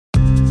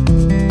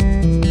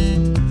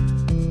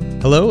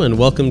Hello and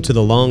welcome to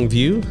The Long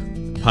View,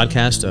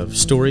 podcast of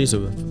stories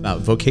about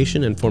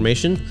vocation and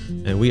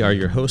formation. And we are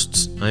your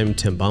hosts. I'm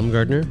Tim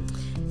Baumgartner.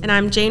 And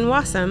I'm Jane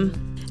Wassam.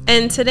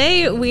 And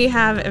today we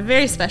have a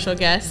very special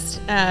guest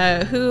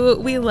who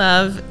we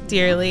love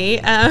dearly.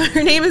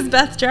 Her name is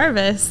Beth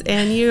Jarvis,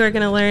 and you are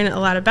going to learn a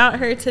lot about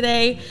her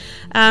today.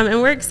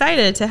 And we're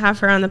excited to have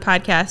her on the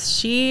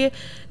podcast. She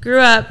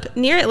grew up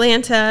near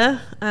Atlanta,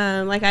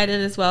 like I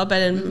did as well,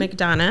 but in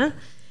McDonough,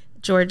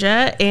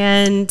 Georgia,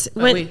 and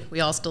we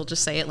all still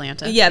just say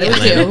Atlanta. Yeah,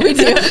 we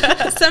do.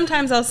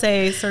 Sometimes I'll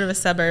say sort of a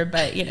suburb,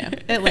 but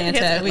Atlanta.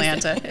 It's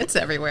Atlanta. It's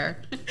everywhere.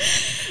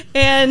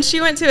 And she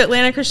went to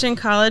Atlanta Christian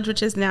College,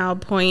 which is now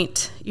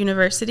Point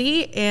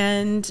University,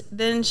 and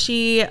then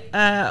she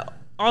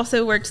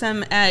also worked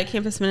some at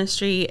campus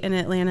ministry in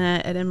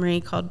Atlanta at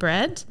Emory called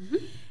Bread. Mm-hmm.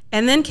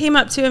 And then came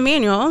up to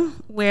Emmanuel,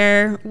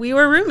 where we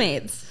were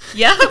roommates.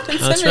 Yeah,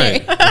 that's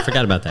right. I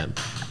forgot about that.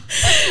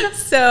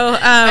 So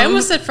I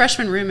almost said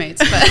freshman roommates,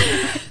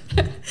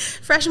 but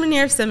freshman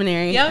year of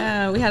seminary.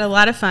 Yep. We had a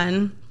lot of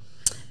fun.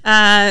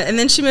 And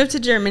then she moved to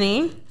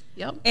Germany.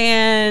 Yep.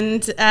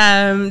 And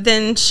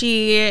then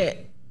she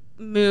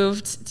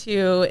moved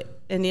to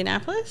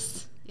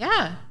Indianapolis.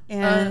 Yeah.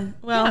 And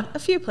a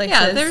few places.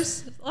 Yeah,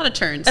 there's a lot of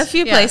turns. A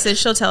few places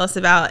she'll tell us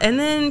about. And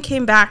then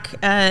came back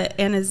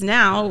and is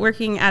now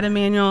working at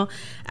Emmanuel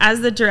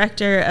as the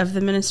director of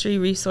the Ministry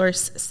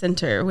Resource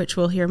Center, which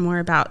we'll hear more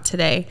about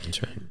today.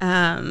 That's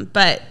right.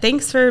 But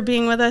thanks for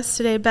being with us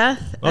today,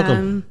 Beth.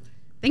 Welcome.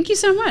 Thank you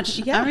so much.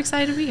 Yeah. I'm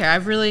excited to be here.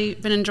 I've really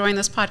been enjoying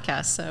this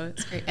podcast, so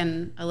it's great.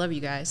 And I love you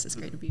guys. It's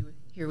great to be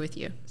here with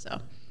you. So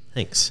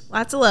Thanks.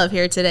 Lots of love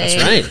here today.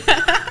 That's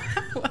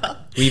right. well,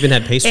 we even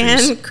had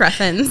pastries. And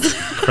cruffins.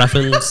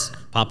 Cruffins,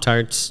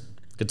 Pop-Tarts,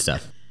 good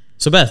stuff.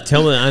 So Beth,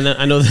 tell me,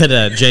 I know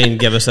that Jane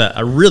gave us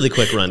a really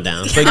quick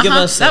rundown, but give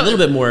us a little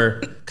bit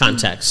more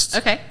context.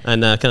 Okay.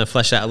 And kind of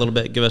flesh out a little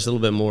bit, give us a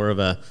little bit more of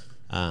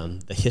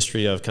the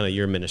history of kind of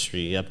your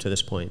ministry up to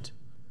this point.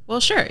 Well,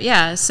 sure.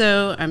 Yeah.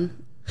 So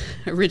I'm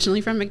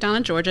originally from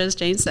McDonough, Georgia, as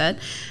Jane said.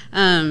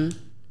 And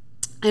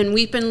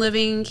we've been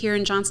living here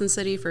in Johnson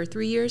City for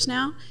 3 years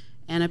now.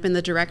 And I've been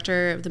the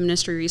director of the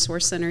Ministry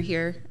Resource Center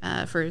here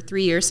for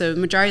 3 years. So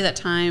the majority of that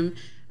time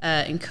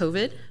in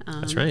COVID.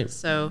 That's right.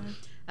 So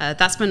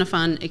that's been a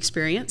fun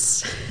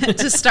experience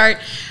to start.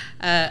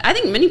 I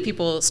think many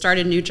people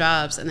started new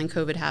jobs and then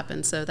COVID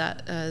happened. So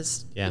that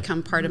has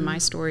become part of my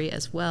story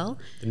as well.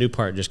 The new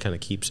part just kind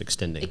of keeps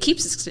extending. It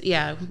keeps,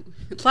 a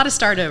lot of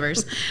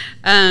startovers.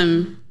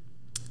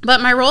 But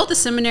my role at the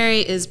seminary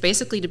is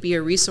basically to be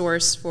a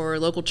resource for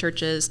local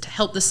churches, to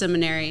help the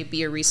seminary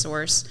be a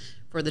resource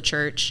for the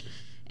church,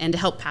 and to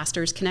help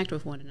pastors connect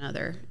with one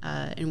another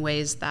in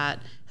ways that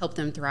help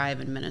them thrive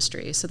in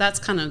ministry. So that's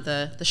kind of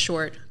the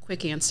short,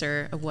 quick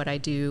answer of what I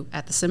do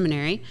at the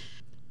seminary.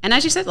 And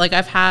as you said,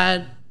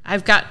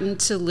 I've gotten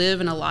to live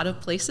in a lot of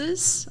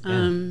places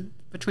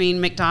between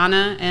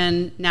McDonough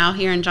and now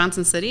here in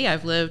Johnson City.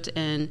 I've lived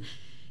in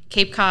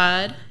Cape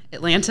Cod,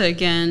 Atlanta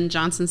again,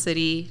 Johnson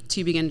City,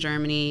 Tübingen,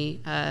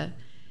 Germany,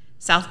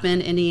 South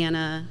Bend,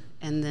 Indiana,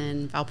 and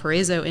then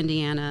Valparaiso,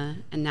 Indiana,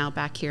 and now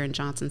back here in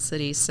Johnson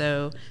City.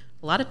 So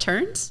a lot of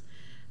turns,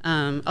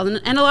 and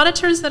a lot of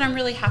turns that I'm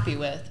really happy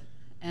with.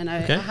 And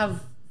I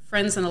have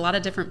friends in a lot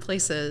of different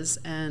places,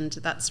 and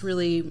that's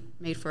really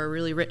made for a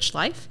really rich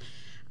life.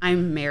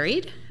 I'm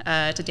married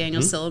to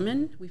Daniel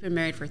Silliman. We've been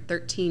married for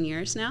 13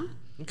 years now.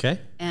 Okay.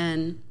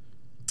 And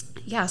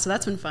so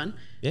that's been fun.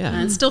 Yeah.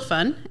 And it's still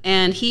fun.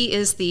 And he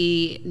is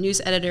the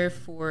news editor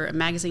for a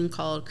magazine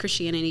called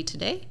Christianity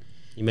Today.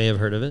 You may have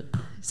heard of it.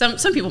 Some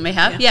people may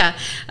have, yeah.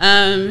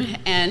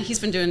 And he's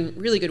been doing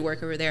really good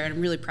work over there, and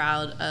I'm really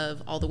proud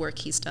of all the work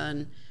he's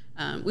done.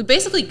 We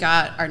basically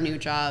got our new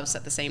jobs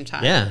at the same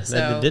time. Yeah, so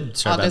that did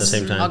start about the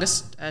same time.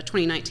 August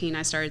 2019,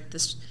 I started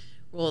this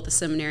role at the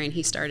seminary, and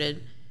he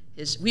started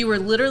his. We were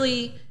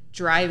literally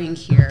driving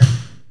here.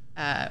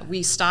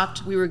 We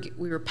stopped. We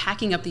were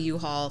packing up the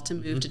U-Haul to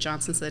move to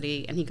Johnson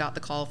City, and he got the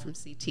call from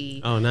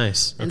CT. Oh,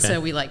 nice. And so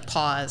we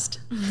paused.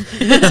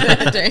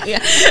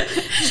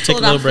 Just take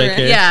a little break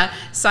here. Yeah,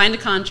 signed a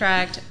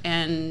contract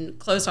and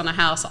closed on a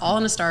house, all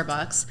in a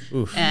Starbucks.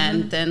 Oof.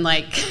 And then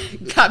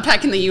got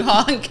back in the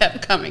U-Haul and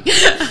kept coming.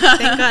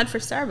 Thank God for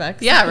Starbucks.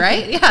 Yeah,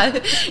 right.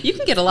 Yeah, you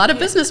can get a lot of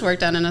business work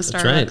done in a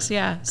Starbucks. That's right.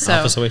 Yeah, so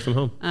office away from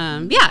home.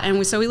 and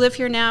we live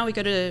here now. We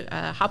go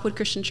to Hopwood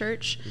Christian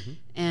Church,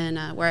 and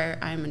where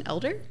I'm an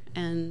elder,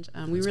 and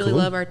we really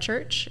love our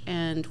church,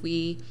 and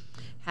we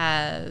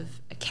have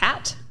a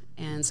cat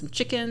and some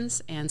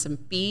chickens and some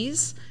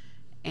bees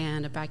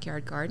and a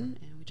backyard garden,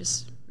 and we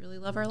just really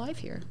love our life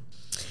here.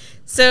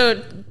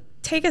 So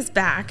take us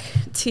back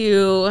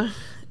to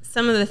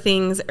some of the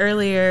things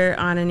earlier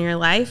on in your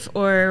life,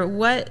 or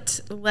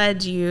what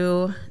led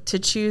you to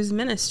choose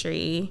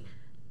ministry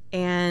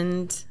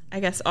and I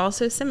guess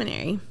also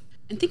seminary?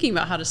 And thinking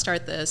about how to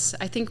start this,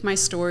 I think my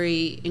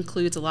story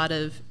includes a lot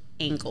of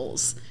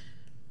angles.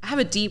 I have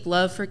a deep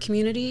love for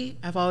community.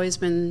 I've always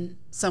been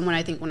someone,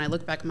 I think, when I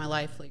look back at my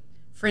life,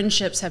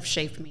 friendships have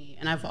shaped me,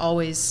 and I've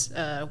always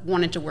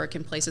wanted to work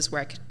in places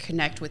where I could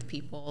connect with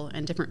people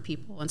and different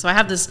people. And so I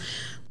have this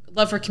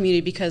love for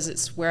community because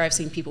it's where I've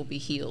seen people be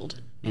healed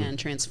and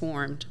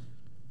transformed.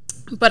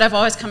 But I've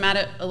always come at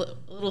it a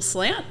little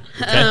slant.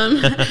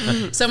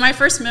 Okay. So my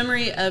first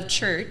memory of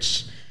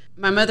church,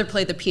 my mother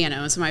played the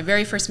piano, and so my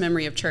very first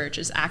memory of church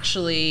is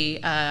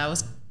actually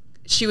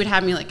she would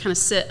have me like kind of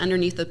sit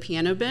underneath the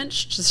piano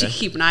bench just to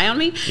keep an eye on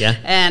me. Yeah.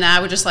 And I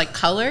would just like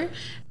color.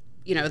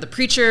 You know, the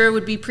preacher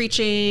would be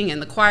preaching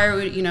and the choir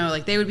would, you know,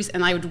 like they would be,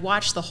 and I would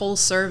watch the whole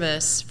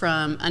service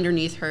from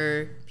underneath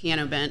her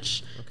piano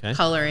bench,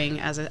 coloring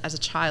as a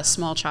child,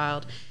 small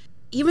child.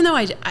 Even though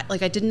I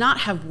did not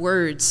have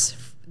words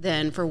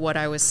then for what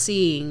I was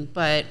seeing,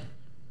 but,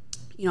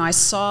 you know, I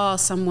saw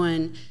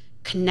someone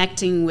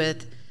connecting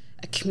with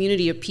a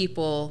community of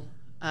people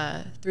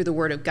through the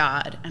Word of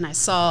God, and I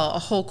saw a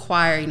whole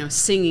choir, you know,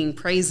 singing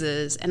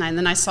praises, and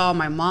then I saw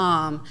my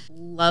mom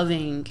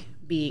loving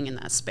being in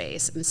that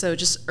space. And so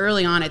just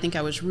early on, I think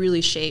I was really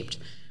shaped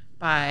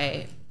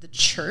by the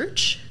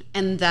church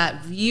and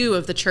that view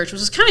of the church, which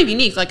was kind of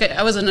unique. Like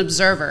I was an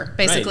observer,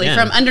 basically,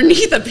 from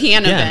underneath a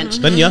piano bench.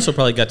 But you also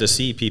probably got to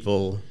see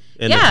people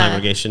in the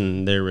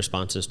congregation, their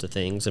responses to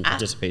things and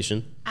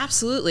participation.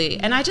 Absolutely.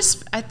 And I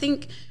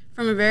think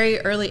from a very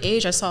early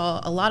age, I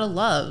saw a lot of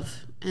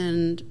love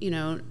and, you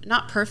know,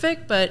 not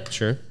perfect, but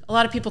a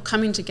lot of people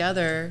coming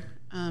together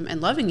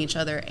and loving each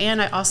other. And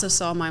I also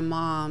saw my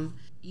mom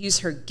use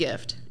her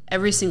gift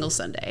every single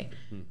Sunday.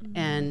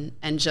 And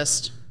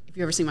just, if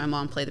you ever see my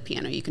mom play the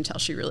piano, you can tell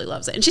she really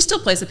loves it. And she still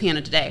plays the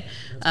piano today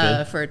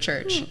for a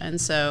church. And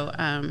so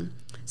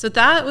so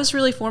that was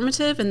really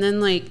formative. And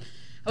then like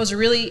I was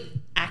really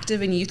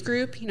active in youth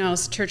group. You know, I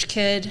was a church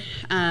kid,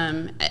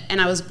 and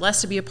I was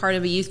blessed to be a part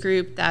of a youth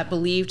group that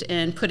believed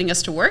in putting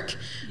us to work.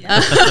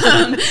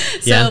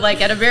 So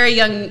like at a very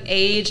young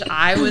age,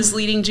 I was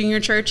leading junior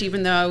church,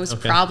 even though I was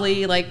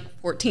probably like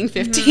 14,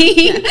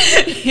 15.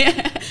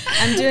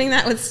 I'm doing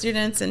that with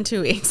students in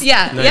 2 weeks.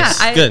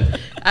 Nice. Good.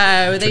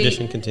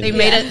 Tradition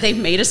continues. They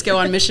made us go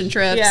on mission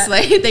trips.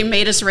 Like they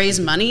made us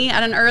raise money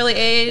at an early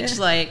age.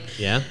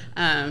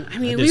 I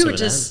mean, we were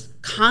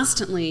just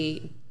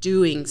constantly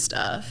doing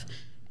stuff.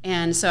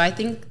 And so I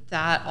think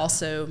that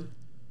also,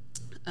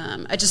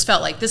 I just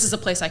felt like this is a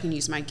place I can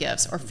use my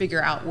gifts or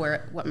figure out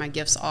what my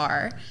gifts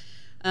are.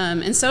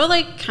 And so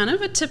like kind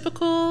of a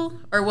typical,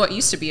 or what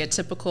used to be a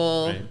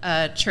typical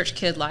church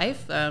kid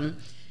life,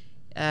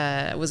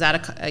 was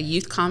at a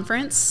youth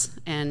conference,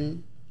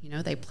 and you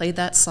know, they played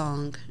that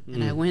song,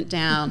 and I went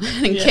down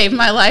and gave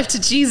my life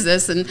to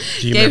Jesus. And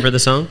do you remember the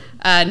song?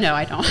 No,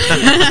 I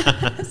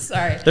don't.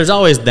 Sorry. There's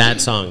always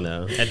that song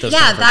though at those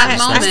conferences. That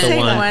moment. That's the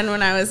one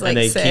when I was like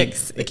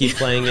 6. They keep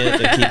playing it.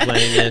 They keep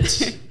playing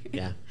it.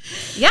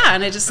 Yeah,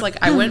 and I just like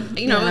I went.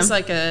 You know, it was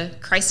like a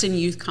Christ in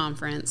Youth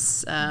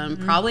conference,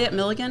 probably at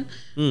Milligan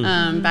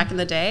back in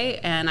the day,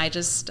 and I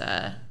just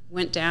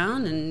went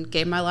down and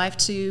gave my life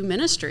to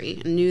ministry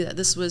and knew that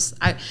this was,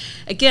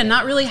 again,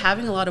 not really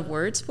having a lot of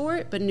words for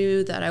it, but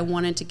knew that I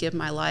wanted to give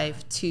my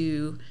life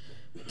to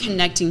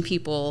connecting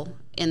people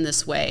in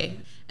this way.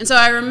 And so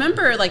I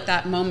remember like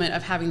that moment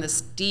of having this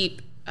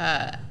deep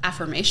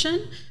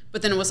affirmation,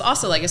 but then it was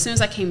also like as soon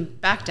as I came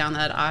back down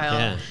that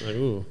aisle,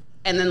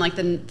 and then like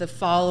the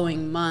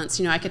following months,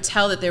 you know, I could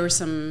tell that there were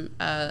some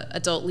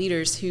adult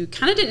leaders who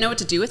kind of didn't know what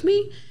to do with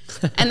me.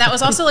 And that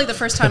was also like the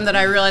first time that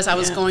I realized I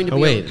was going to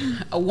be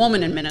a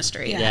woman in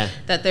ministry.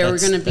 That there were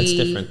going to be.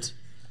 That's different.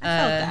 I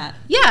felt that.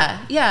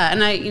 Yeah.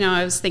 And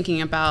I was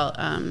thinking about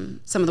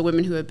some of the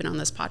women who have been on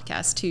this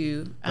podcast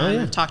too,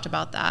 have talked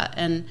about that.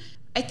 And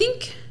I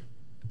think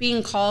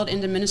being called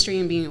into ministry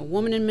and being a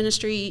woman in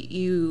ministry,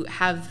 you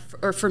have,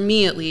 or for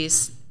me at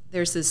least,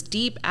 there's this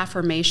deep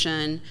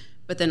affirmation,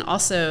 but then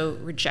also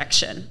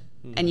rejection.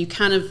 And you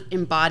kind of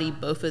embody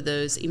both of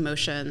those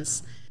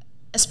emotions,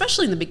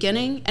 especially in the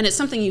beginning. And it's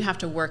something you have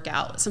to work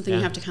out. It's something you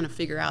have to kind of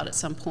figure out at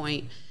some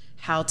point,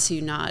 how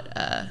to not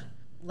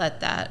let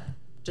that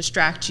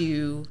distract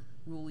you,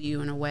 rule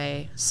you in a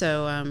way.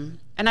 So,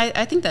 and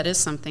I think that is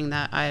something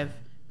that I've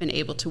been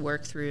able to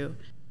work through.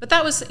 But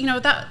that was, you know,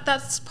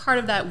 that's part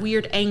of that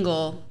weird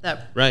angle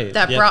that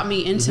brought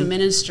me into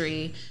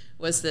ministry,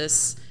 was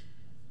this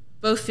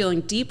both feeling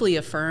deeply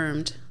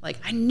affirmed, like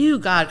I knew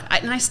God,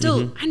 and I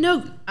still, I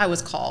know I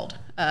was called,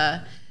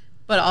 but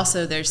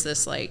also there's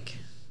this like,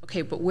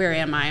 okay, but where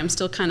am I? I'm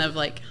still kind of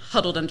like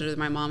huddled under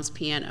my mom's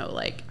piano,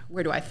 like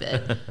where do I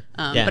fit?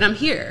 But I'm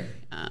here,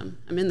 I'm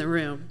in the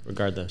room.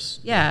 Regardless.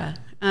 Yeah,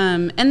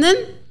 and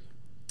then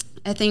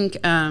I think,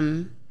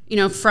 you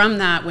know, from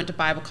that went to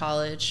Bible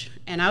college,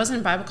 and I was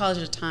in Bible college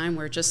at a time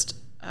where just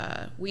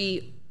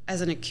we,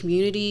 as in a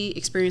community,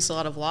 experienced a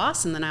lot of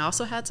loss, and then I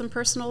also had some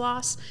personal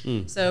loss.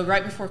 So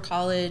right before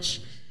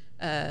college,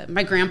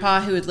 my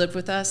grandpa, who had lived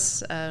with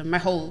us my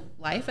whole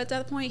life at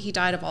that point, he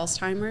died of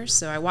Alzheimer's.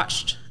 So I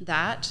watched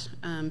that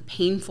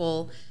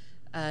painful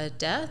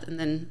death, and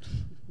then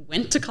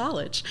went to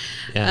college.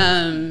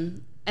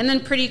 And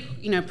then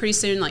pretty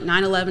soon, like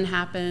 9/11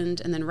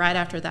 happened, and then right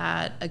after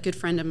that, a good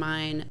friend of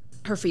mine,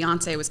 her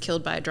fiance was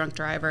killed by a drunk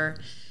driver.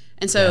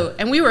 And so,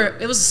 and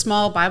it was a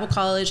small Bible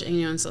college,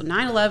 and so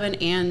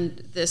 9/11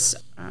 and this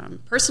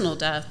personal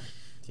death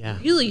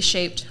really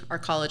shaped our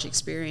college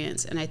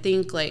experience. And I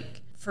think,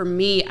 like, for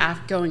me,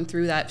 after going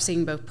through that,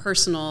 seeing both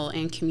personal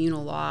and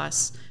communal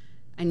loss,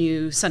 I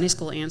knew Sunday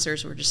school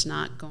answers were just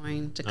not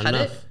going to cut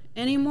it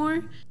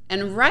anymore.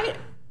 And right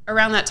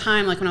around that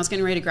time, like when I was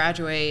getting ready to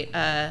graduate,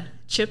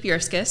 Chip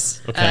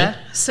Jurskis,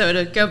 so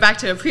to go back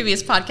to a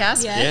previous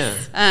podcast,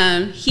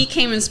 he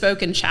came and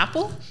spoke in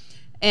chapel.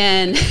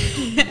 And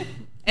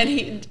and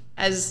he,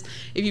 as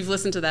if you've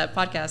listened to that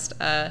podcast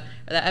or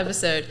that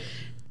episode,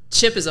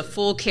 Chip is a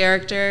full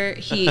character.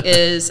 He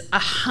is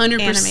 100%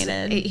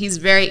 animated. He's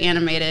very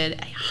animated.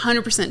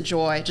 100%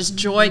 joy, just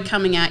joy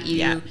coming at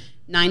you,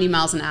 90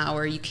 miles an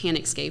hour. You can't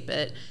escape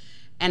it.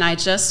 And I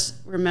just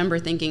remember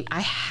thinking,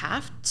 I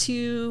have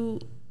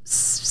to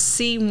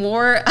see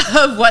more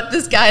of what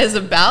this guy is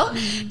about,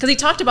 because he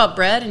talked about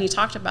bread and he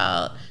talked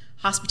about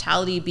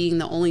hospitality being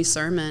the only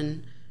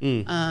sermon.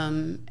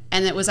 And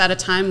it was at a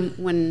time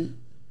when,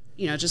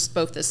 just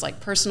both this like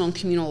personal and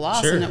communal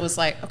loss. And it was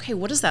like, okay,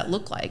 what does that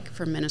look like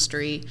for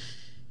ministry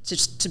to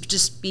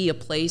just be a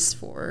place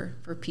for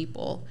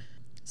people?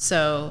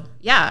 So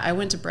I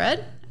went to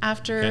Bread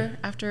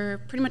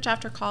after pretty much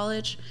after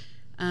college.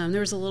 There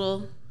was a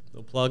little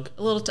plug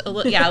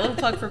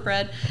for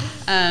Bread.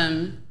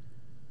 And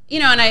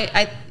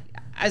I,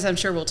 as I'm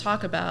sure we'll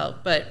talk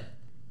about, but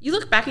you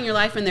look back in your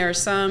life and there are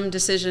some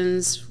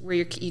decisions where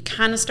you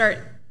kind of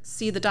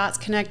see the dots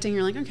connecting.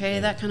 You're like, okay,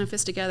 that kind of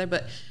fits together.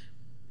 But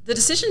the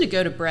decision to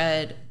go to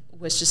Bread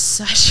was just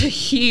such a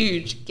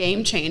huge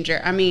game changer.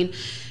 I mean,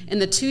 in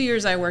the 2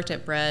 years I worked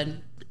at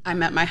Bread, I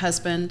met my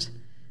husband,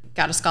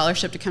 got a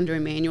scholarship to come to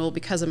Emmanuel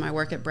because of my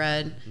work at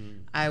Bread.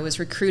 I was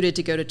recruited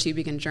to go to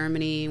Tübingen,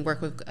 Germany, and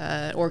work with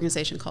an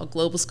organization called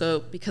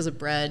Globalscope because of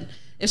Bread.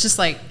 It's just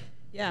like,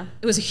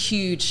 it was a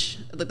huge,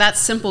 that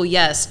simple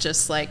yes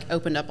just like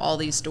opened up all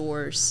these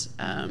doors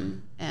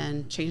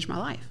and changed my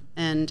life.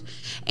 And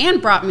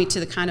brought me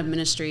to the kind of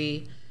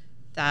ministry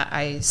that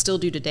I still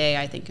do today,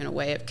 I think, in a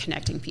way of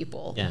connecting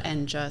people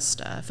and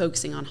just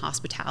focusing on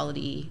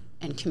hospitality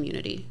and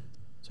community.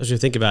 So as you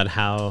think about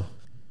how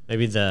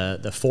maybe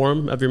the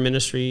form of your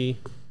ministry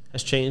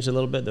has changed a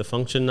little bit, the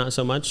function not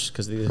so much,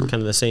 because they're kind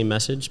of the same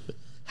message, but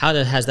how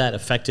has that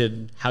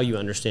affected how you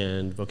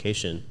understand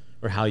vocation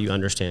or how you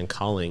understand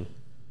calling?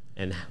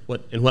 And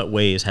in what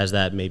ways has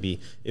that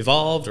maybe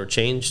evolved or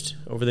changed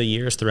over the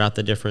years throughout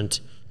the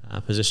different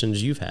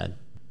positions you've had?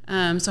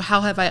 So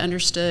how have I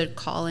understood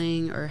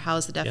calling, or how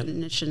has the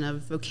definition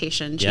of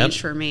vocation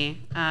changed for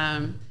me?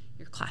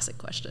 Your classic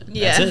question.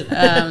 That's it.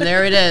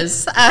 There it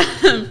is.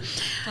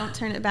 Don't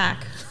turn it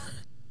back.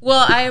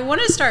 Well, I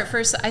want to start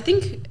first. I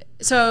think,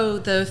 so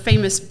the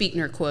famous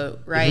Buechner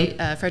quote, right?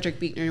 Frederick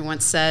Buechner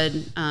once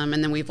said, and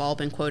then we've all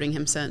been quoting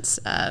him since,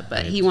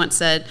 but he once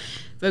said,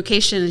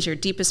 vocation is your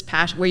deepest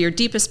passion, where your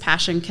deepest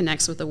passion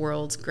connects with the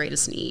world's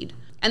greatest need.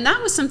 And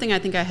that was something I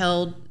think I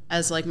held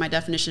as like my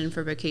definition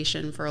for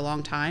vocation for a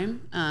long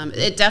time.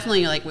 It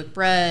definitely, like with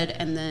Bread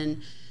and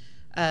then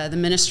the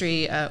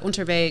ministry,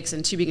 Unterwegs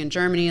in Tübingen,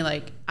 Germany,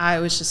 like I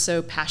was just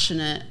so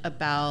passionate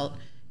about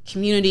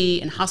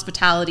community and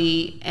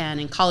hospitality, and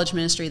in college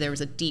ministry there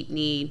was a deep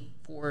need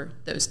for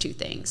those two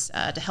things,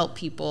 to help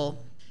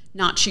people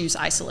not choose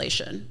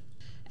isolation,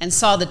 and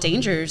saw the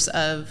dangers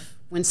of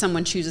when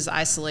someone chooses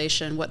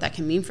isolation, what that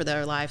can mean for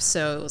their life.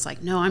 So it was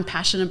like, no, I'm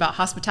passionate about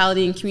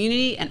hospitality and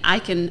community, and I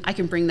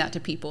can bring that to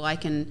people. I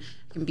can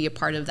be a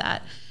part of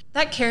that.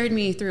 That carried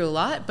me through a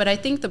lot, but I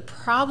think the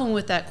problem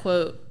with that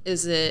quote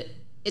is that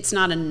it's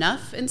not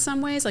enough in some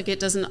ways. Like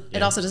it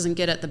also doesn't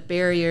get at the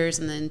barriers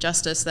and the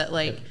injustice that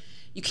like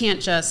you can't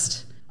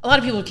just, a lot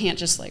of people can't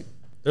just like,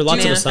 there are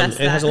lots of assumptions.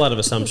 It has a lot of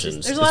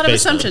assumptions. There's a lot of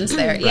assumptions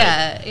there. Right.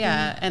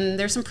 Yeah. And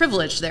there's some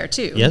privilege there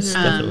too. Yes,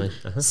 definitely.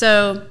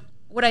 So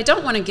what I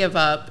don't want to give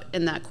up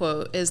in that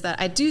quote is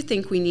that I do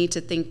think we need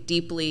to think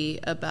deeply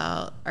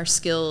about our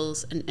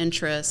skills and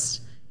interests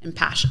and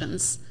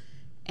passions,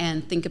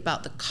 and think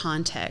about the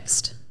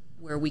context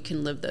where we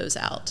can live those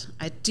out.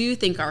 I do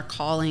think our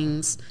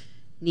callings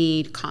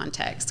need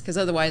context, because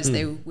otherwise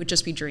they would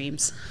just be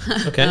dreams.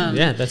 Okay,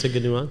 that's a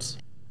good nuance.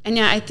 And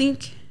I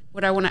think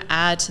what I want to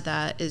add to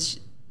that is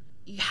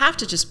you have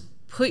to just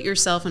put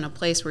yourself in a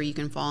place where you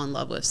can fall in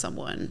love with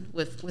someone,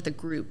 with a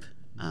group.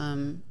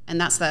 And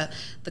that's the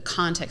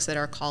context that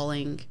our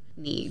calling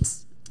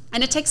needs.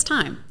 And it takes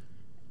time.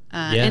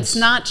 It's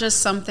not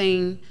just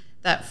something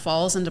that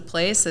falls into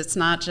place. It's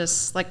not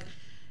just like,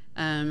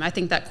 I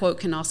think that quote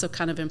can also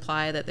kind of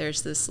imply that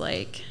there's this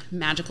like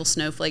magical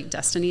snowflake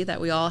destiny that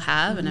we all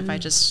have. And if I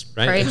just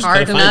pray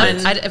hard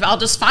enough, I'll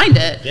just find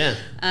it.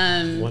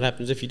 Yeah. What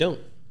happens if you don't?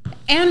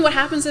 And what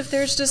happens if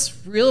there's just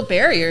real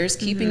barriers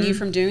keeping you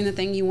from doing the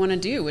thing you want to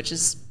do, which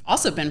has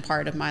also been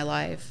part of my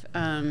life.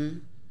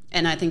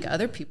 And I think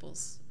other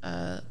people's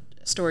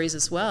stories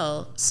as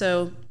well.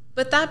 So,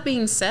 but that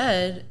being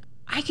said,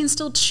 I can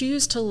still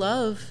choose to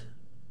love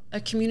a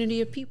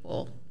community of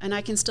people, and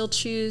I can still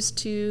choose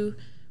to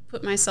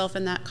put myself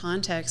in that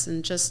context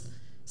and just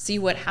see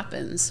what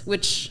happens,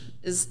 which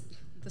is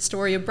the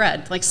story of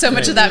Bread. Like so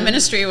much of that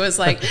ministry was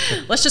like,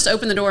 let's just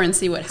open the door and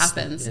see what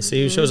happens. Yeah,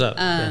 see who shows up.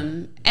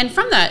 And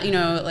from that,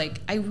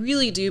 like I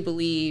really do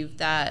believe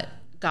that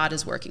God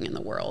is working in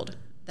the world,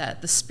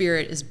 that the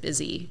Spirit is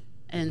busy.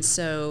 And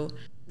so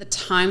the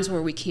times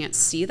where we can't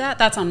see that,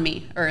 that's on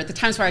me. Or the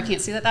times where I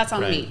can't see that, that's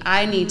on me.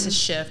 I need to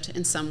shift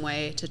in some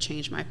way to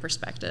change my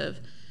perspective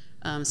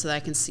so that I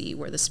can see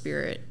where the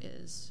Spirit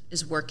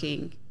is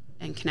working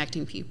and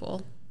connecting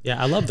people.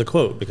 Yeah, I love the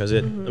quote because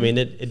it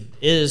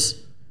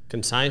is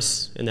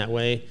concise in that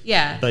way.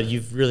 Yeah. But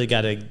you've really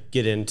got to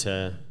get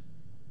into,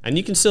 and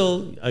you can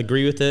still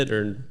agree with it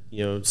or,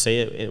 say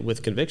it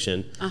with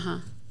conviction,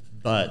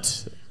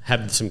 but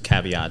have some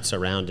caveats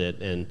around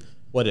it and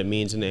what it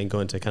means and go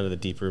into kind of the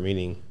deeper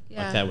meaning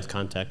like that with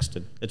context.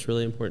 It's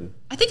really important.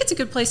 I think it's a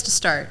good place to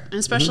start, and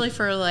especially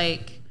for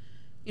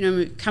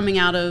coming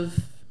out of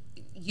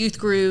youth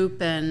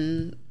group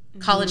and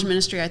college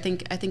ministry. I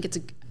think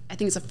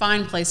it's a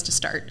fine place to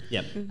start.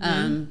 Yep.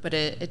 But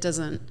it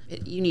doesn't.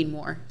 You need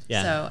more.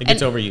 Yeah. So, it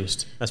gets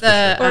overused. That's for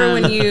sure. Or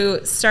when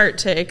you start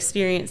to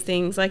experience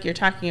things like you're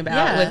talking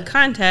about with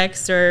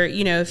context, or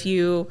if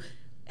you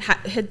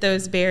hit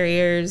those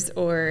barriers,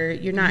 or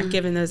you're not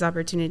given those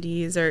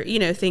opportunities, or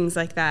things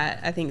like that.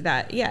 I think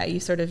that you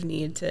sort of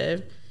need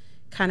to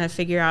kind of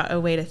figure out a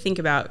way to think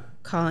about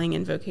calling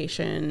and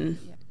vocation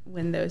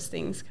when those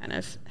things kind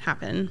of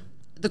happen.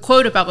 The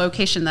quote about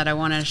vocation that I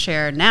want to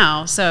share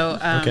now. So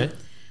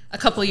a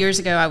couple of years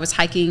ago, I was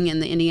hiking in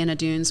the Indiana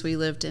Dunes. We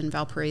lived in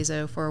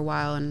Valparaiso for a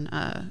while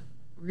and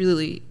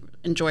really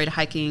enjoyed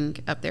hiking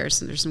up there.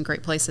 So there's some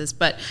great places.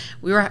 But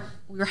we were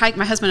hiking.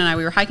 My husband and I,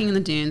 we were hiking in the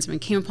dunes, and we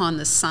came upon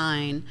this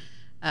sign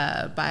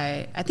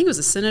by, I think it was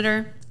a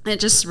senator. And it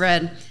just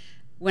read,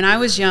 "When I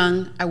was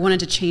young, I wanted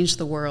to change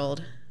the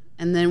world.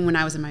 And then when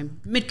I was in my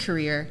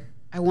mid-career,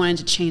 I wanted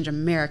to change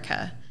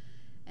America.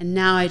 And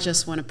now I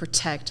just want to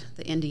protect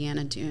the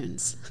Indiana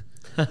Dunes."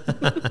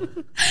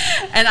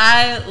 And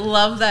I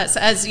love that. So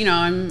as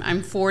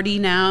I'm 40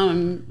 now,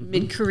 I'm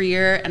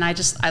mid-career, and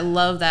I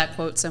love that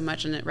quote so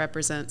much, and it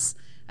represents,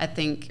 I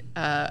think,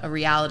 a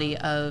reality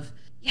of,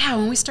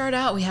 when we start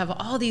out, we have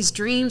all these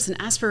dreams and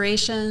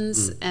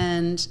aspirations,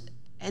 and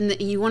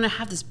you want to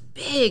have this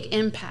big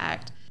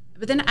impact.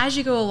 But then as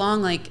you go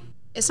along, like,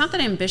 it's not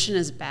that ambition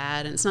is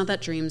bad, and it's not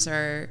that dreams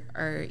are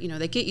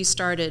they get you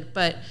started,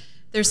 but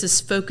there's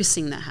this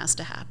focusing that has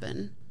to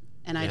happen.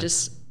 And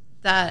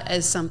that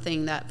is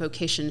something that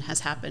vocation has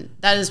happened.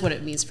 That is what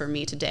it means for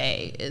me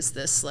today, is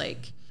this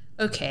like,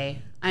 okay,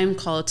 I'm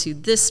called to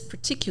this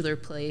particular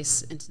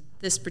place and to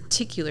this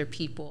particular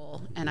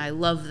people, and I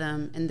love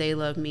them and they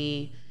love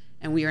me,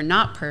 and we are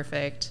not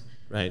perfect.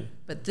 Right.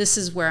 But this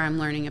is where I'm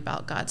learning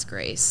about God's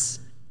grace.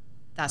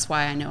 That's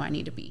why I know I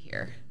need to be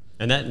here.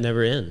 And that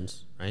never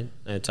ends, right?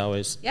 It's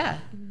always, so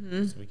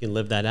we can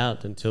live that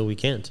out until we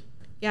can't.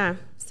 Yeah.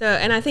 So,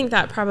 and I think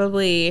that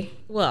probably,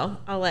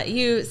 I'll let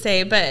you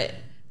say, but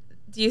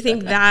do you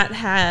think that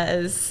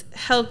has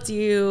helped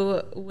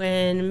you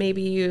when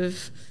maybe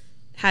you've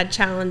had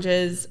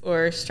challenges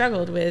or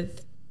struggled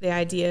with the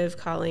idea of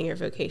calling or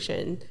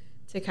vocation,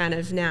 to kind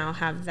of now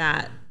have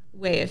that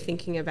way of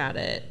thinking about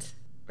it,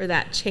 or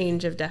that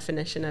change of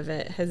definition of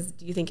it?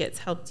 Do you think it's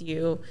helped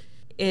you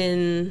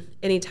in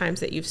any times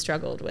that you've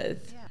struggled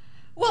with? Yeah.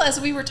 Well, as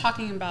we were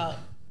talking about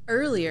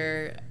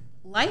earlier,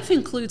 life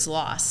includes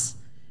loss,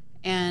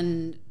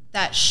 and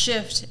that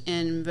shift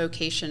in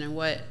vocation and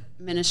what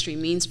ministry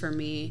means for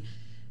me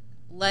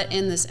let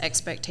in this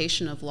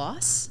expectation of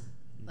loss.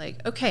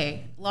 Like,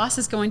 okay, loss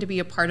is going to be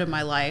a part of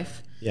my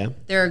life. Yeah.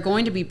 There are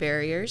going to be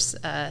barriers.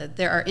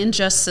 There are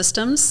unjust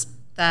systems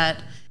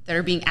that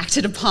are being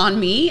acted upon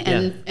me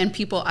and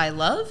people I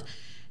love.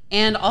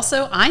 And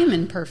also, I'm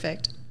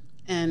imperfect,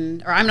 or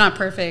I'm not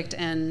perfect,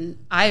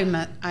 and I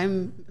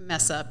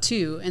mess up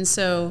too. And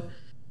so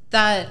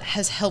that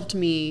has helped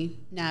me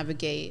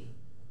navigate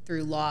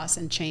through loss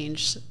and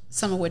change,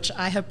 some of which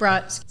I have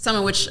brought, some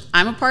of which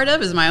I'm a part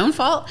of is my own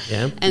fault,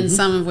 and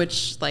some of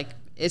which, like,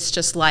 it's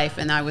just life,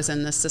 and I was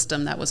in this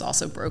system that was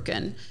also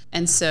broken.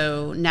 And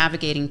so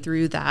navigating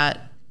through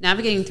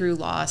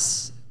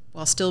loss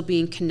while still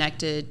being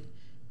connected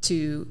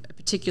to a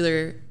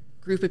particular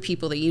group of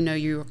people that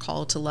you are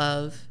called to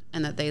love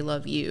and that they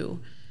love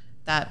you,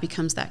 that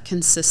becomes that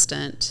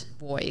consistent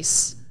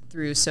voice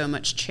through so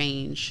much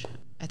change,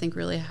 I think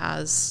really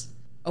has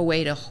a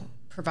way to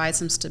provide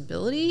some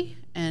stability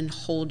and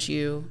hold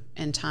you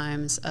in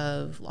times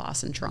of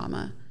loss and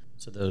trauma.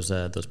 So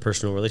those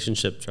personal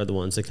relationships are the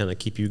ones that kind of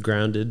keep you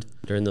grounded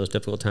during those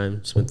difficult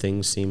times when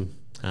things seem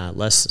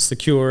less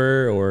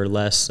secure or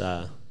less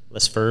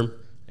firm,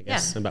 I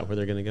guess, about where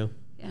they're going to go.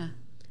 Yeah.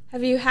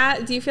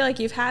 Do you feel like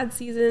you've had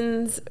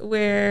seasons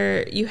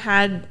where you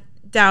had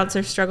doubts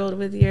or struggled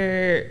with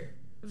your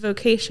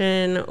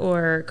vocation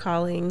or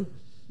calling?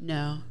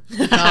 No.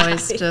 It's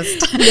always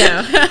just...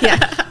 No.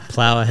 Yeah.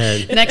 Plow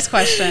ahead. Next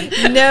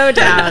question. No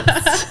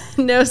doubts.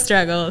 No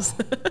struggles.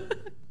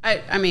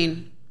 I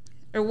mean...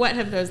 Or what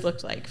have those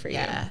looked like for you?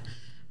 Yeah.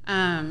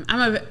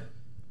 I'm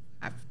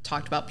I've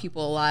talked about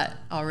people a lot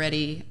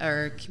already,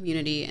 or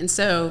community. And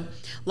so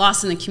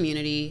loss in the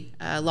community,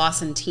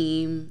 loss in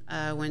team,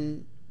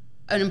 when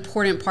an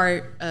important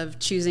part of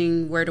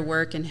choosing where to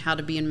work and how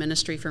to be in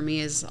ministry for me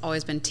has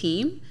always been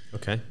team.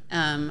 Okay.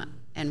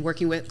 And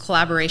working with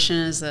collaboration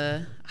is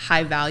a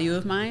high value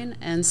of mine.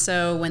 And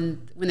so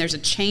when there's a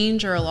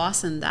change or a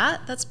loss in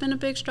that, that's been a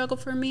big struggle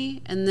for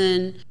me. And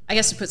then I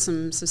guess to put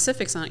some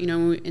specifics on,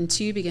 in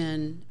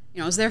Tübingen,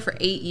 I was there for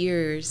 8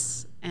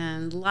 years,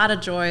 and a lot of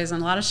joys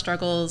and a lot of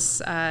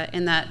struggles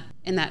in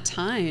that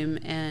time.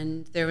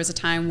 And there was a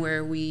time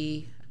where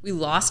we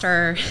lost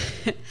our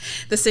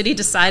the city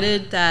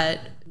decided that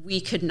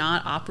we could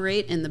not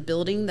operate in the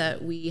building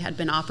that we had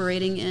been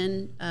operating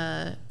in,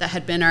 that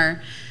had been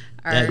our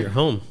your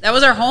home. That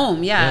was our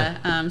home,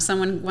 yeah.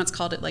 Someone once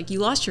called it you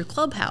lost your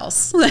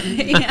clubhouse.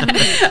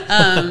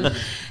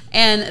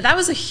 And that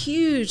was a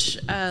huge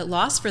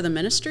loss for the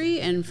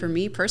ministry and for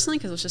me personally,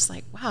 because it was just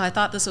wow, I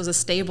thought this was a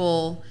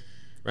stable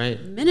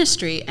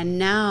ministry, and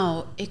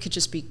now it could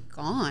just be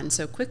gone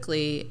so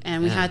quickly,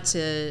 and we had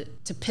to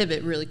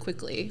pivot really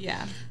quickly.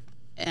 Yeah.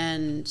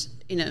 And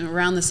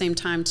around the same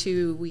time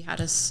too, we had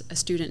a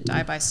student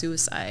die by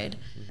suicide,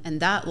 and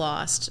that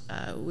loss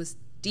was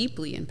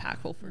deeply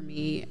impactful for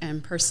me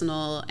and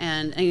personal.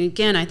 And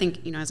again, I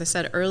think, as I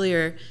said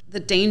earlier, the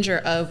danger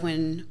of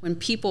when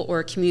people or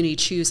a community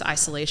choose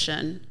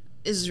isolation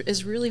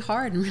is really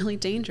hard and really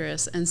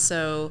dangerous. And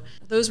so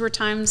those were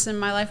times in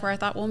my life where I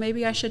thought, well,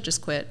 maybe I should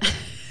just quit.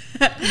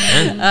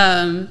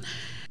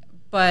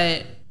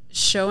 But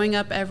showing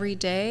up every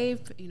day,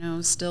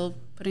 still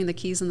putting the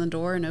keys in the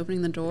door and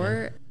opening the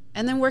door,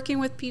 and then working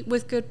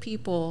with good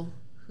people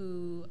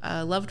who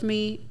loved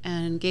me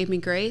and gave me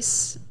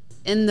grace.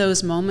 In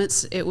those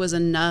moments, it was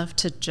enough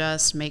to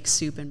just make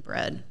soup and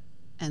bread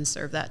and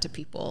serve that to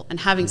people. And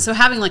having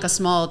a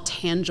small,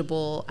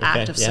 tangible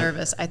act of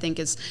service, I think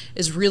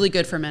is really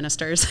good for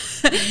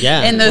ministers.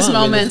 In those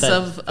moments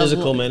of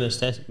physical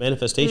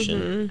manifestation.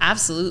 Mm-hmm.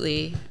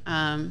 Absolutely.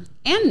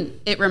 And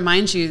it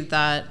reminds you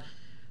that,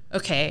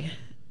 okay,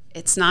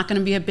 it's not going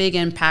to be a big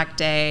impact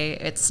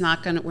day.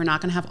 We're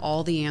not going to have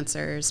all the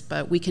answers,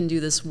 but we can do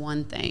this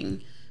one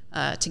thing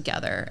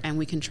together, and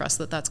we can trust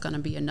that that's going to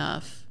be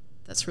enough.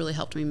 That's really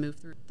helped me move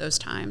through those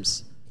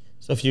times.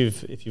 So if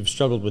you've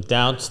struggled with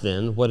doubts,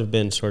 then what have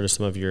been sort of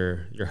some of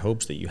your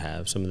hopes that you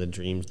have, some of the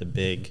dreams, the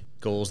big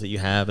goals that you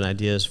have and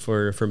ideas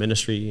for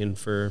ministry and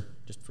for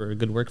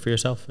good work for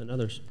yourself and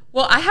others?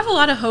 Well, I have a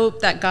lot of hope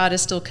that God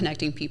is still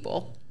connecting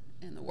people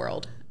in the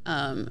world.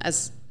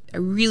 As I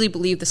really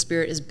believe the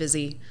Spirit is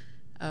busy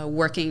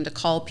working to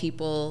call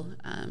people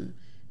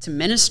to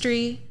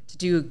ministry, to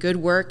do a good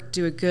work,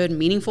 do a good,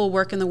 meaningful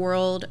work in the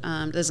world.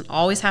 It doesn't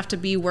always have to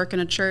be work in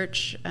a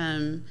church,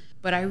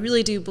 but I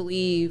really do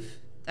believe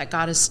that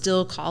God is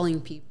still calling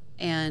people.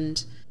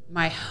 And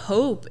my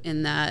hope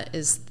in that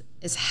is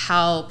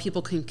how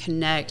people can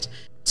connect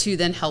to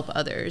then help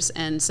others.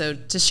 And so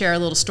to share a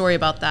little story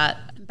about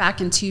that,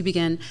 back in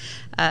Tübingen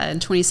in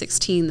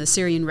 2016, the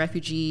Syrian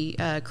refugee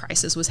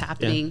crisis was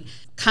happening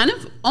kind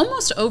of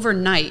almost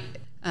overnight.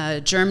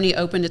 Germany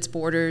opened its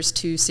borders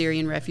to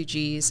Syrian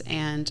refugees,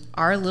 and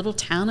our little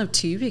town of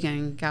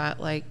Tübingen got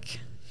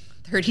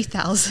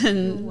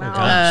 30,000.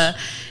 Wow.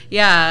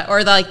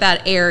 Or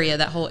that area,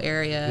 that whole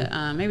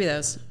area. Maybe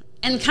those.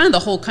 And kind of the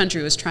whole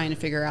country was trying to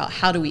figure out,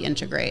 how do we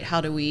integrate?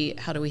 How do we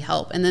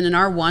help? And then in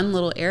our one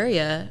little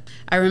area,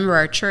 I remember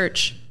our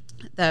church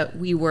that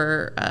we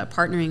were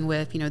partnering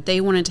with,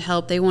 they wanted to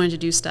help, they wanted to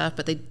do stuff,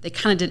 but they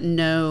kind of didn't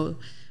know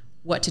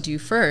what to do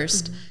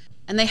first. Mm-hmm.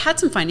 And they had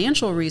some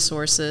financial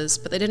resources,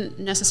 but they didn't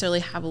necessarily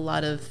have a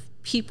lot of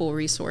people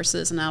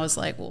resources. And I was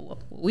like, well,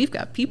 we've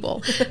got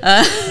people.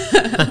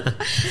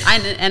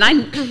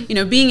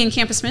 Being in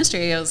campus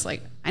ministry, I was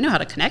like, I know how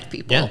to connect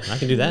people. Yeah, I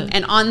can do that.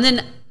 And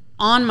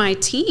on my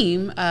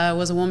team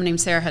was a woman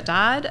named Sarah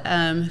Haddad,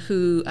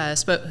 who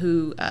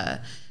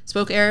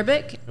spoke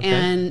Arabic,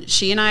 and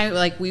she and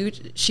I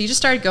she just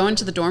started going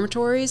to the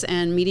dormitories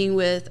and meeting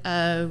with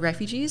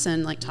refugees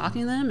and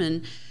talking to them,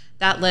 and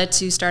that led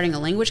to starting a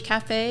language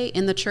cafe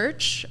in the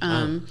church,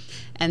 and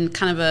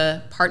kind of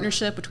a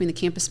partnership between the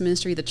campus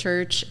ministry, the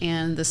church,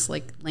 and this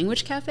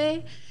language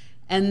cafe.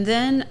 And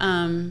then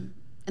in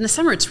the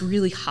summer, it's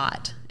really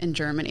hot in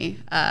Germany.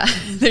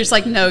 There's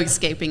no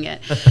escaping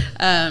it.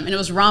 And it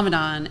was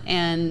Ramadan,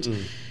 and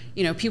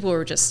people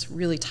were just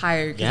really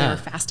tired because they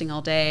were fasting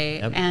all day.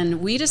 Yep.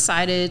 And we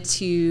decided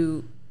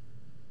to,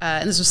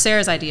 and this was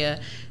Sarah's idea,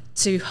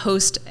 to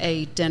host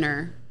a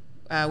dinner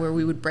where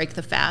we would break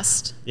the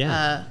fast.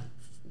 Yeah.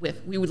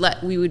 With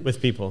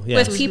people. Yeah.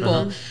 With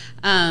people.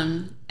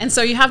 And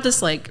so you have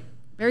this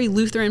very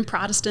Lutheran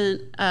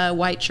Protestant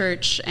white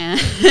church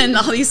and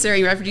all these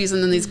Syrian refugees,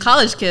 and then these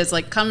college kids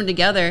coming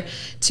together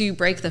to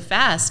break the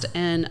fast.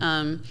 And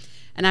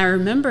I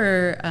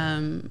remember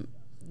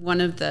one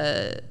of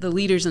the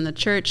leaders in the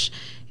church,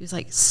 he was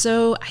like,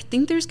 so I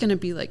think there's going to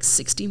be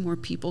 60 more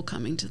people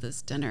coming to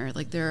this dinner.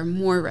 There are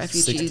more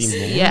refugees. 60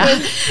 more? Yeah.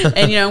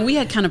 And we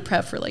had kind of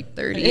prepped for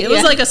 30. It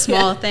was a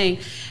small thing.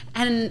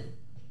 And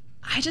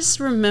I just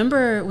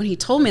remember when he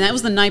told me, that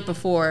was the night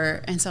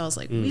before, and so I was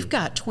like, we've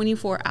got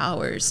 24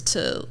 hours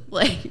to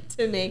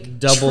make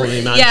double the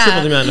amount,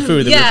 triple the amount of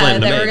food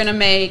that we're going to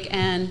make.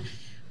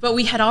 But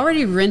we had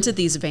already rented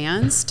these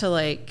vans to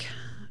like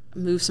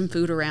move some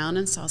food around,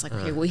 and so I was like,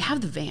 okay, well, we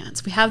have the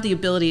vans, we have the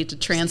ability to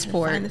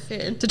transport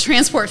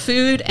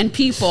food and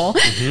people.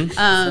 This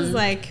is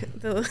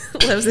like the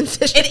loaves and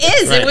fishes. It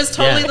is. Right. It was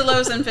totally the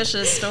loaves and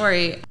fishes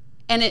story,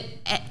 and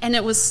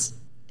it was.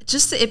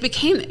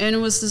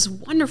 It was this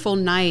wonderful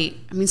night.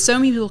 I mean, so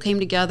many people came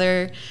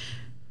together.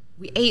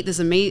 We ate this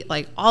amazing,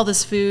 like all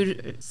this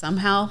food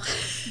somehow.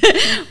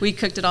 We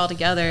cooked it all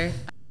together.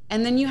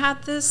 And then you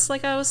had this,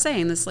 like I was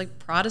saying, this like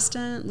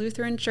Protestant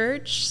Lutheran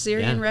church,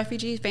 Syrian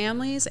refugee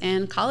families,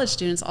 and college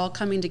students all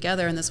coming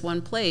together in this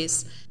one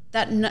place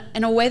that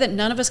in a way that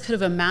none of us could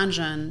have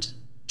imagined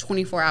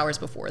 24 hours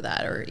before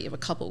that, or even a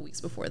couple of weeks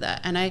before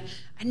that. And I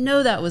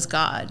know that was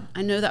God.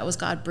 I know that was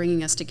God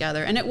bringing us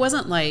together. And it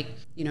wasn't like,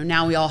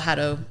 now we all had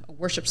a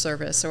worship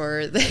service, or,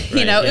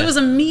 it was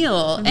a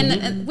meal,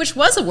 and which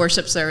was a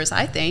worship service,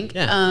 I think.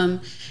 Yeah.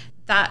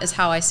 That is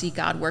how I see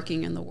God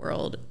working in the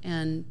world.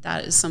 And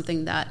that is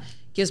something that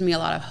gives me a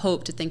lot of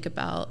hope to think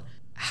about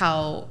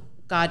how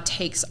God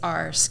takes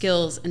our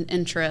skills and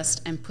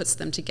interest and puts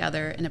them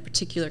together in a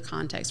particular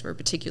context for a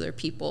particular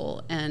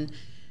people. And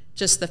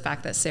just the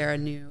fact that Sarah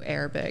knew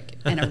Arabic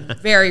in a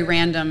very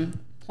random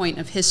point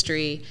of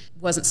history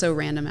wasn't so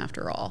random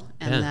after all.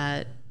 And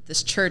that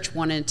this church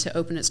wanted to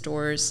open its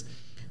doors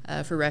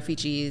for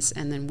refugees,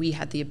 and then we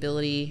had the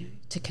ability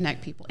to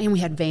connect people. And we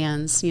had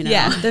vans,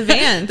 Yeah, the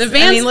vans. The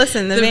vans. I mean,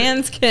 listen, the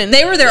vans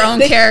they were their own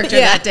character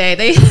that day.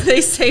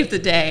 They saved the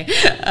day.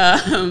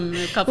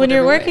 When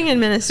you're working in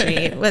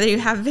ministry, whether you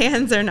have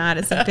vans or not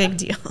is a big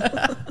deal.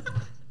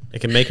 It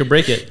can make or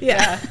break it.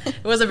 Yeah.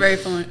 It was a very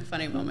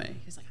funny moment.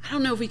 He's like, I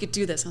don't know if we could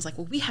do this. I was like,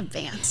 well, we have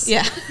vans.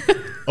 Yeah.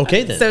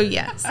 Okay, then. So,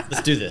 yes.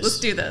 Let's do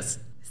this.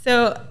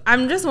 So,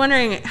 I'm just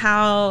wondering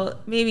how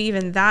maybe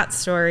even that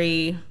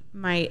story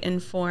might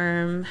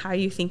inform how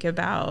you think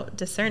about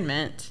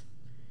discernment.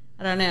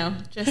 I don't know.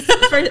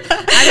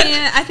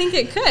 I think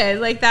it could.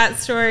 Like that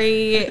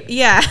story,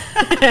 yeah.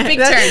 Big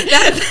turn.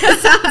 That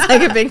sounds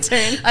like a big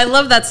turn. I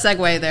love that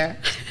segue there.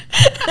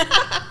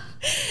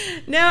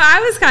 No,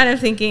 I was kind of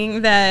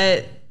thinking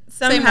that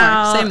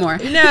somehow... Say more.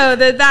 No,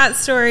 that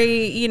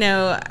story,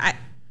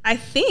 I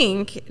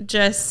think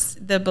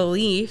just the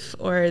belief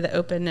or the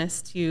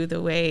openness to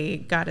the way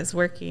God is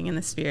working in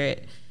the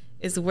Spirit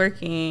is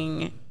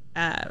working,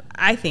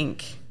 I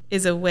think,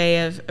 is a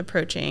way of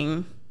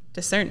approaching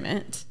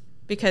discernment,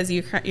 because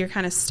you're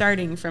kind of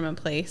starting from a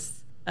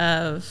place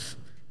of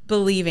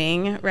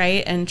believing,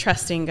 right, and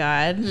trusting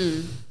God.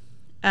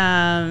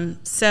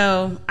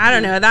 So I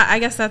don't know, that I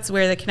guess that's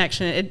where the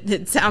connection,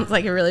 it sounds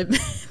like a really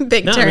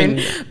big turn,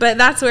 but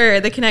that's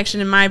where the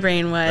connection in my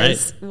brain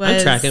was.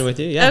 I'm tracking with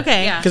you. Yeah.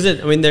 Okay. Because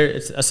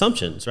it's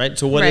assumptions, right?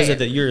 So what is it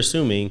that you're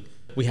assuming?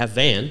 We have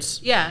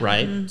vans,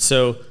 right? Mm-hmm.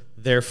 So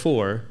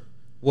therefore,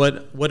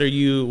 what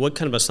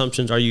kind of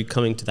assumptions are you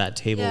coming to that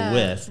table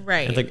with?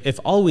 Right. And like, if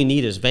all we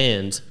need is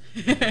vans,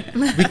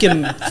 we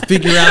can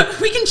figure out.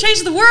 We can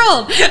change the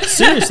world.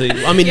 Seriously.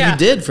 I mean, you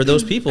did for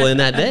those people in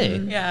that day.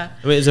 Yeah.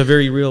 I mean, it's a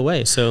very real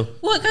way. So.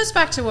 Well, it goes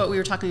back to what we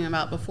were talking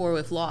about before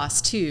with loss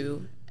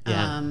too.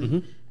 Yeah.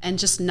 And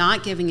just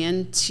not giving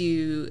in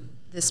to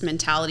this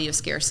mentality of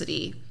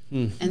scarcity.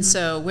 And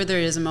so whether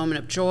it is a moment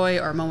of joy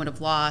or a moment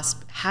of loss,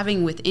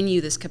 having within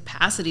you this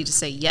capacity to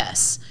say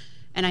yes.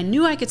 And I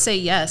knew I could say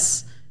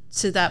yes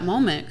to that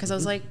moment because I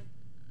was like,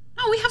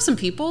 oh, we have some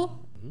people.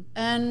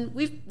 And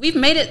we've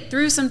made it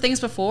through some things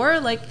before.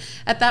 Like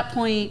at that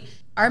point,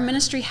 our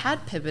ministry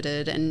had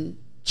pivoted and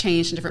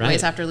changed in different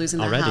ways after losing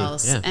the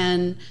house. Yeah.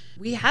 And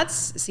we had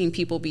seen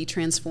people be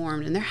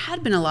transformed, and there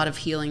had been a lot of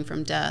healing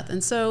from death.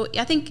 And so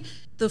I think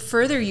the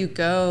further you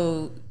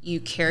go,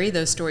 you carry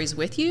those stories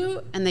with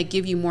you, and they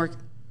give you more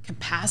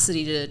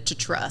capacity to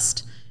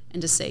trust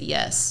and to say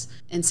yes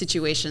in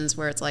situations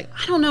where it's like,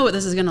 I don't know what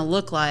this is going to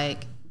look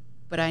like,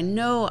 but I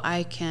know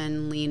I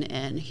can lean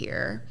in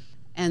here.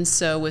 And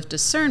so with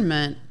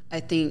discernment,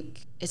 I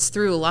think it's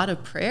through a lot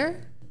of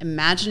prayer,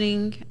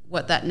 imagining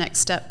what that next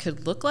step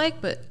could look like,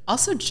 but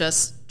also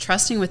just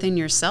trusting within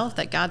yourself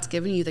that God's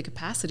given you the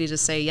capacity to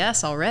say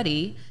yes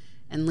already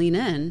and lean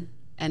in,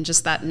 and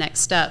just that next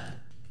step,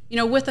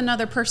 with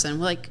another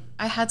person. Like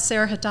I had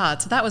Sarah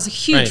Haddad, so that was a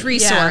huge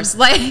resource.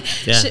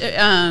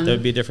 That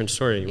would be a different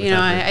story.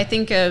 I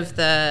think of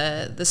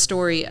the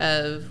story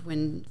of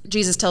when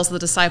Jesus tells the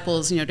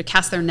disciples, to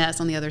cast their nets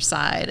on the other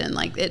side, and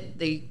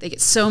they get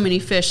so many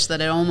fish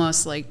that it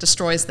almost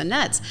destroys the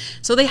nets.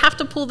 So they have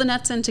to pull the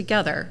nets in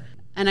together.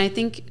 And I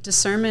think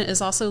discernment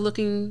is also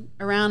looking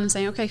around and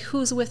saying, okay,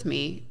 who's with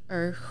me,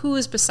 or who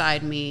is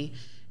beside me,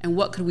 and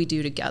what could we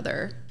do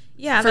together?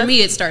 Yeah, for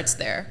me, it starts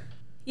there.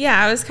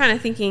 Yeah, I was kind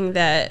of thinking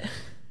that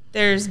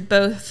there's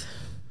both,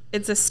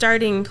 it's a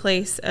starting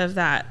place of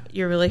that,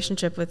 your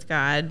relationship with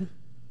God,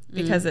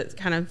 because it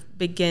kind of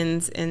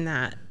begins in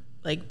that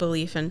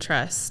belief and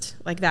trust,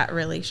 that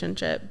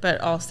relationship, but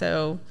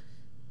also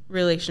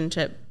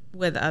relationship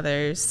with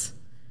others.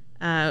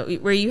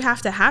 where you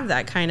have to have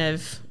that kind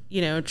of,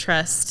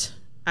 trust,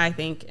 I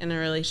think, in a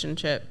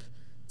relationship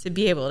to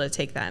be able to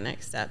take that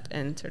next step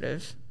and sort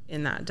of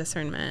in that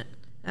discernment,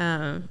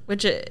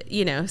 which,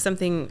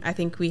 something I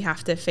think we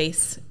have to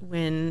face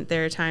when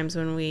there are times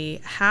when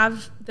we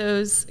have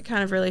those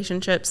kind of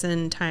relationships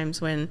and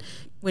times when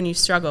you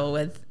struggle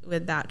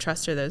with that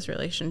trust or those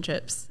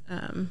relationships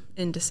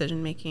in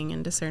decision-making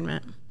and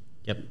discernment.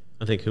 Yep.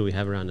 I think who we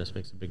have around us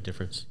makes a big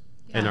difference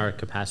in our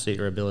capacity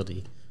or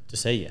ability to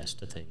say yes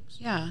to things.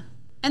 Yeah.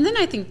 And then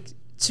I think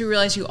to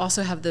realize you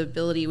also have the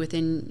ability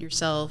within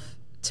yourself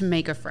to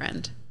make a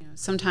friend.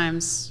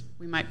 Sometimes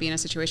we might be in a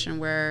situation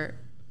where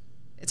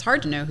it's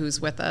hard to know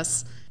who's with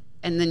us,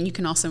 and then you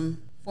can also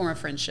form a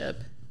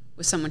friendship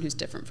with someone who's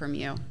different from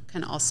you,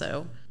 can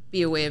also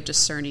be a way of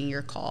discerning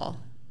your call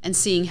and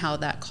seeing how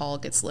that call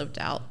gets lived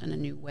out in a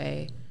new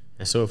way.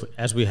 And so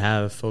as we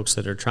have folks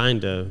that are trying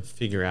to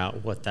figure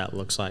out what that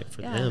looks like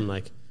for them,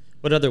 like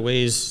what other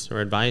ways or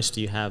advice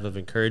do you have of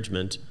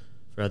encouragement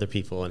for other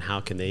people, and how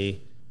can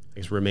they,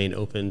 remain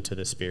open to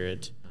the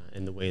Spirit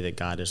in the way that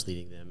God is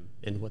leading them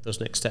and what those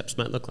next steps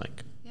might look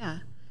like? Yeah.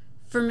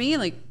 For me,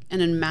 an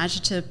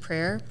imaginative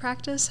prayer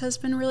practice has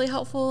been really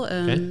helpful.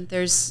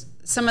 There's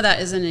some of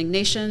that is an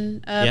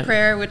Ignatian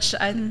prayer, which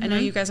I know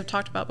you guys have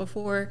talked about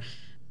before.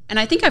 And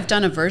I think I've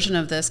done a version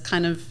of this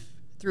kind of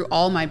through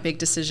all my big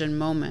decision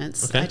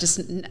moments. Okay. I just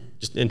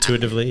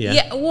intuitively,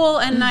 Yeah, well,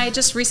 and I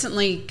just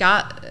recently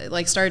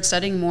started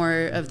studying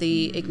more of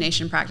the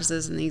Ignatian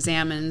practices and the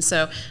exam, and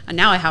so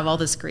now I have all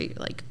this great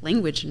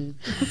language and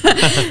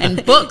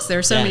and books. There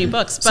are so many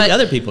books. But see,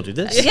 other people do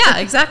this. Yeah,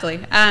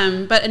 exactly.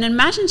 But an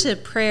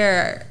imaginative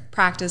prayer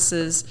practice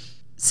is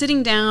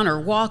sitting down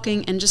or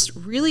walking and just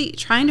really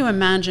trying to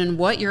imagine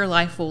what your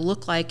life will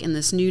look like in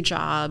this new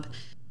job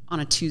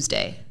on a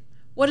Tuesday.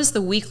 What does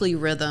the weekly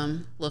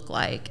rhythm look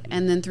like?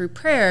 And then through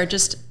prayer,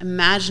 just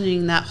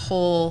imagining that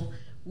whole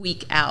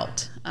week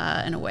out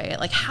in a way.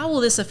 How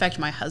will this affect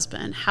my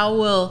husband?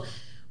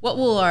 What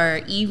will our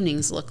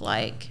evenings look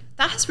like?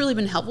 That has really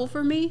been helpful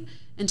for me,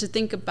 and to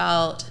think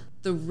about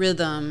the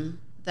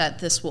rhythm that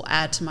this will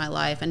add to my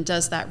life. And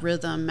does that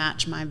rhythm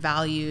match my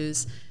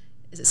values?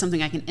 Is it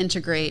something I can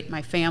integrate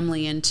my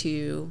family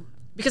into?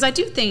 Because I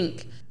do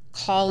think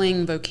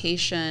calling,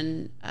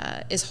 vocation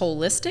is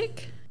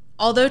holistic.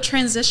 Although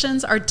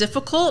transitions are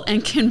difficult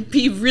and can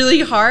be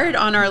really hard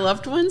on our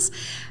loved ones,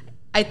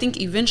 I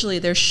think eventually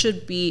there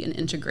should be an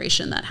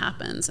integration that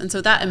happens. And so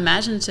that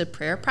imaginative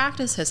prayer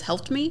practice has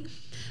helped me,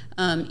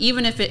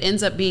 even if it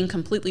ends up being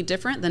completely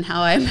different than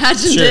how I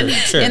imagined it.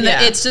 Sure.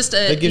 It's just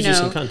it gives you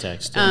some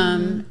context.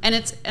 And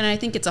I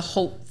think it's a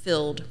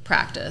hope-filled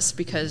practice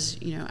because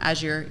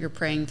as you're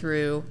praying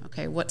through,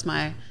 okay, where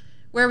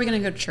are we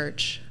going to go to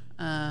church?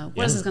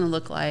 What is this going to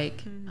look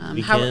like?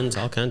 Weekends,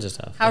 all kinds of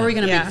stuff. How are we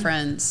going to be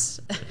friends?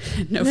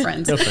 No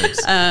friends. No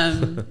friends.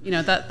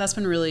 That's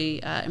been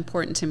really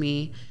important to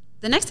me.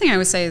 The next thing I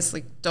would say is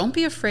don't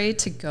be afraid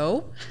to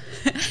go,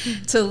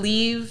 to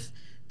leave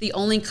the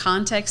only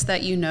context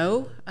that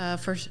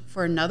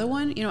for another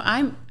one.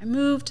 I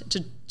moved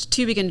to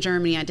Tübingen,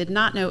 Germany. I did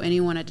not know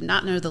anyone. I did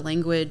not know the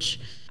language.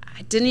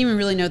 I didn't even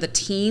really know the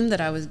team that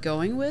I was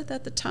going with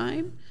at the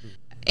time.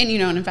 And,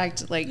 and in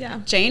fact,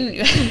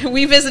 Jane,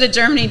 we visited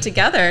Germany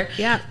together.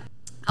 Yeah.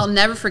 I'll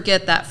never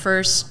forget that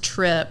first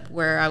trip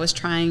where I was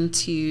trying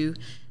to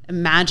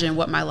imagine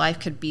what my life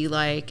could be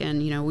like.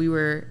 And,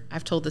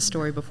 I've told this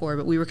story before,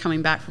 but we were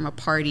coming back from a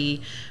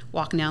party,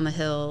 walking down the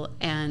hill,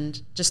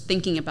 and just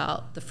thinking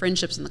about the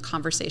friendships and the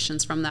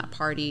conversations from that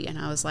party. And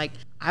I was like,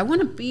 I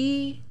want to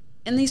be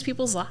in these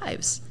people's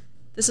lives.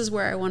 This is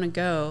where I want to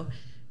go.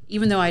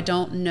 Even though I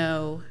don't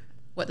know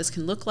what this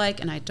can look like,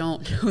 and I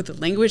don't know the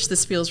language,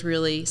 this feels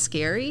really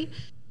scary.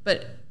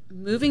 But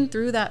moving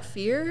through that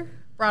fear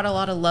brought a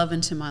lot of love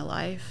into my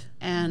life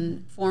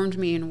and formed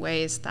me in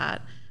ways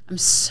that I'm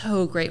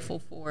so grateful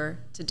for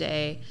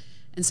today.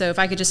 And so if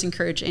I could just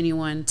encourage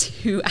anyone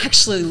to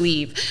actually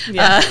leave,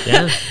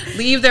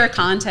 leave their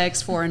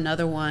context for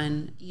another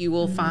one, you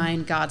will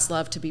find God's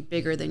love to be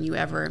bigger than you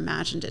ever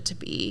imagined it to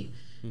be.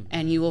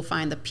 And you will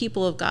find the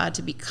people of God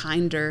to be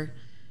kinder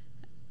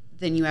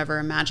than you ever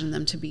imagined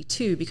them to be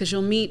too, because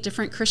you'll meet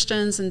different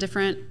Christians and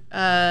different,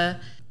 and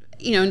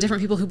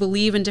different people who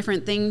believe in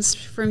different things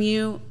from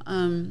you,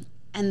 and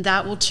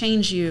that will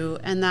change you,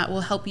 and that will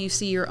help you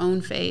see your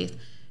own faith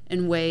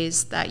in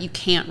ways that you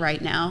can't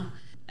right now.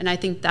 And I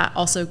think that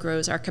also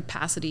grows our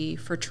capacity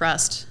for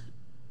trust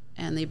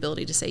and the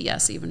ability to say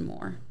yes even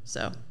more.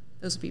 So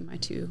those would be my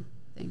two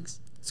things.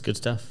 It's good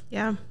stuff.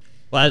 Yeah.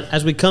 Well,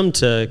 as we come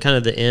to kind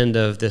of the end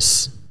of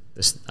this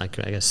I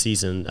guess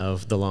season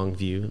of the Long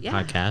View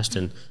podcast,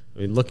 and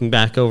looking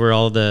back over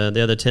all the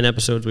other 10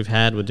 episodes we've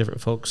had with different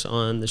folks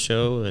on the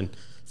show, and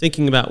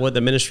thinking about what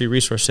the Ministry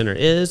Resource Center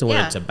is and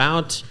what it's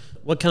about,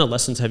 what kind of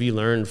lessons have you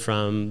learned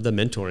from the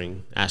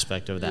mentoring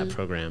aspect of that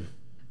program?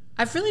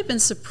 I've really been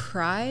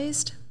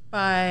surprised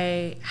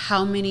by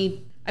how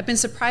many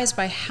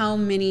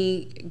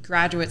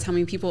graduates, how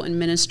many people in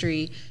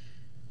ministry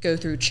go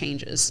through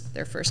changes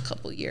their first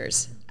couple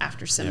years.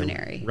 after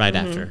seminary. Right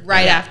after.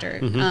 Right after.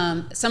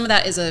 Some of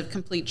that is a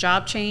complete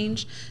job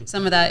change.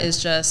 Some of that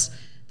is just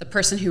the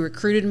person who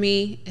recruited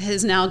me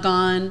is now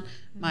gone.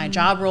 My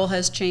job role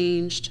has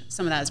changed.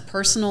 Some of that is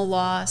personal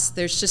loss.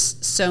 There's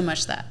just so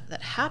much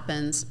that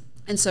happens.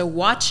 And so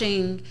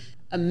watching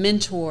a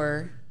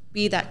mentor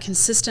be that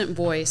consistent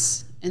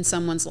voice in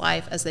someone's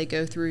life as they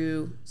go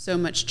through so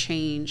much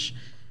change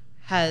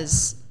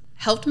has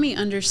helped me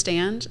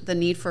understand the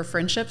need for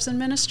friendships in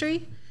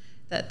ministry,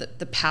 that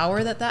the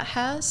power that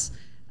has.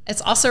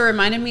 It's also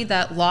reminded me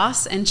that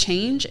loss and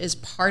change is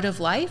part of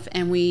life,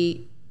 and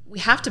we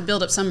have to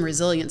build up some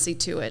resiliency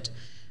to it,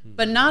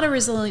 but not a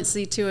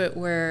resiliency to it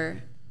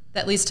where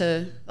that leads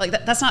to, like,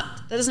 that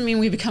doesn't mean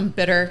we become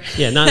bitter.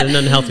 Yeah, not in an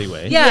unhealthy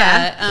way.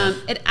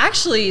 It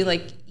actually,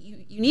 like,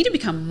 you need to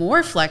become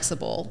more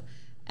flexible.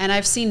 And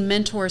I've seen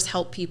mentors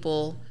help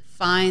people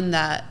find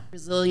that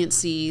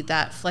resiliency,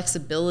 that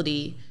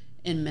flexibility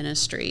in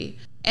ministry.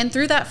 And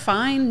through that,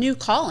 find new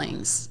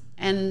callings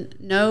and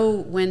know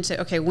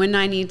when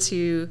I need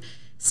to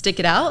stick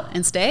it out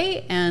and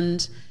stay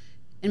and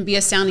be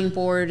a sounding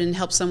board and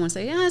help someone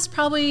say, yeah, it's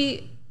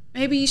probably,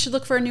 maybe you should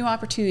look for a new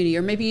opportunity,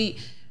 or maybe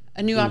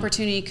a new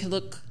opportunity could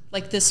look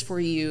like this for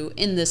you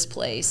in this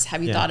place.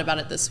 Have you thought about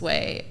it this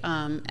way?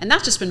 And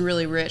that's just been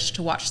really rich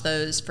to watch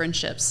those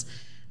friendships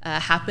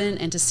happen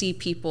and to see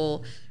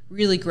people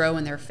really grow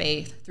in their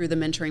faith through the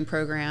mentoring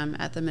program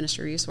at the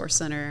Ministry Resource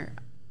Center.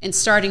 In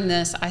starting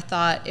this, I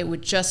thought it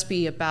would just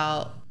be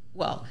about,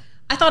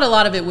 I thought a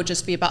lot of it would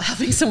just be about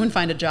helping someone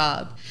find a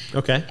job.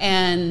 Okay.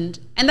 And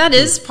that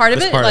is part of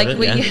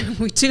it.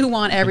 We do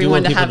want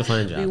everyone to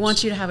find jobs. We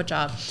want you to have a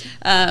job.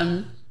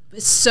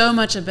 So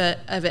much of it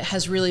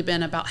has really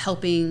been about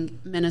helping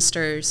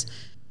ministers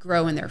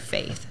grow in their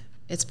faith.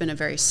 It's been a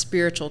very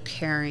spiritual,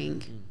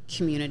 caring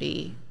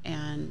community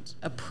and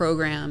a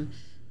program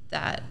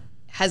that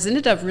has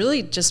ended up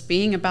really just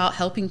being about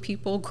helping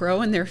people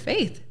grow in their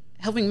faith,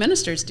 helping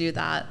ministers do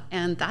that.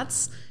 And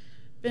that's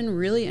been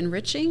really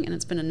enriching, and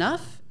it's been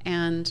enough.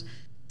 And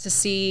to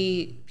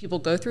see people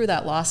go through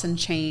that loss and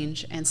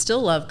change and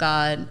still love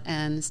God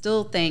and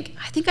still think,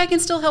 I think I can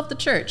still help the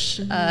church,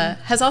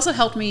 has also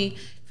helped me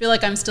feel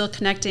like I'm still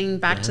connecting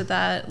back to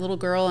that little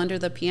girl under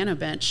the piano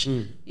bench,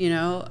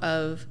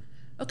 of,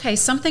 okay,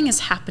 something is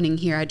happening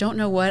here. I don't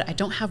know what, I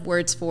don't have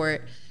words for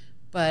it,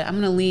 but I'm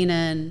going to lean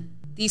in.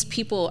 These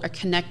people are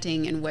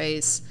connecting in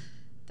ways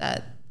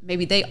that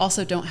maybe they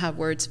also don't have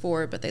words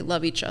for, but they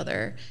love each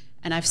other.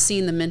 And I've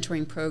seen the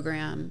mentoring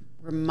program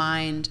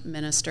remind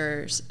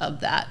ministers of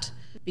that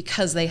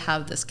because they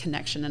have this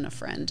connection and a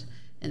friend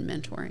in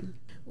mentoring.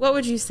 What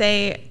would you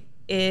say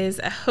is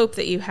a hope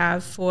that you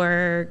have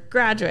for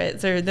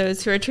graduates or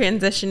those who are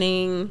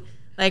transitioning?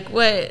 Like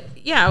what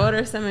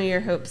are some of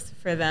your hopes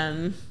for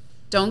them?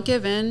 Don't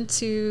give in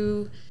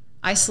to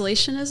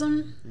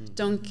isolationism.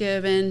 Don't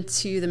give in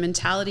to the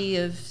mentality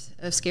of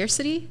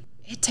scarcity.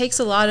 It takes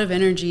a lot of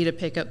energy to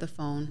pick up the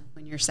phone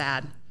when you're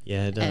sad.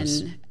 Yeah, it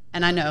does.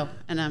 And I know,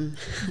 and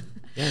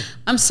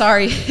I'm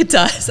sorry, it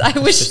does. I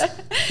wish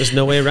there's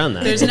no way around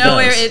that. There's no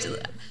way.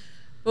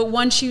 But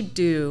once you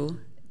do,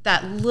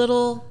 that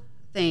little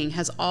thing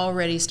has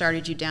already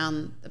started you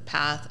down the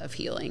path of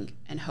healing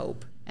and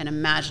hope and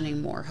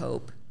imagining more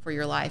hope for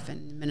your life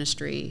and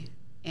ministry.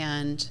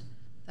 And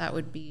that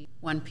would be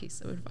one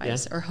piece of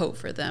advice or hope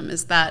for them,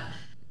 is that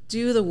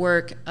do the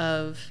work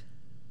of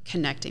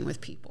connecting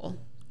with people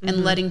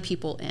and letting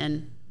people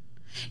in.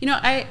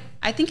 I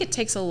think it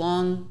takes a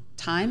long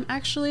time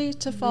actually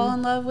to fall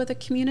in love with a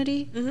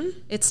community.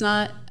 It's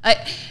not,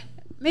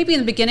 maybe in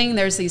the beginning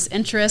there's these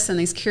interests and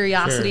these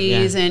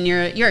curiosities and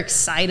you're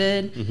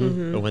excited.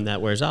 But when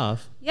that wears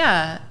off.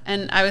 Yeah.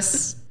 And I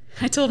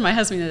told my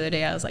husband the other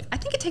day, I was like, I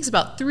think it takes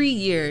about 3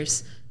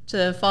 years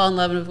to fall in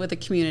love with a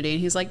community.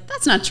 And he's like,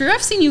 that's not true.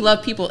 I've seen you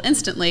love people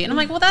instantly. And I'm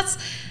like,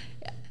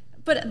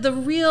 but the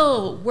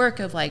real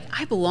work of like,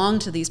 I belong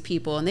to these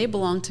people and they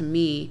belong to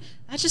me,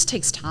 that just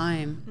takes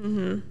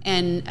time.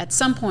 And at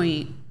some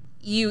point,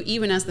 you,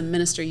 even as the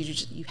minister,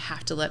 you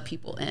have to let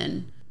people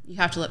in. You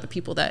have to let the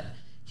people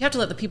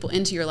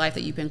into your life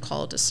that you've been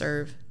called to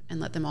serve,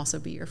 and let them also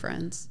be your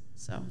friends.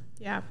 So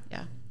yeah,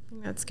 I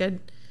think that's good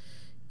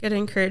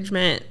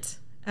encouragement.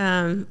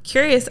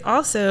 Curious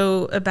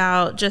also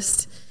about,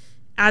 just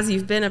as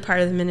you've been a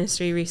part of the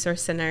Ministry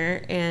Resource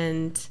Center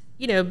and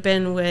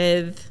been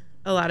with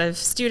a lot of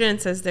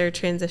students as they're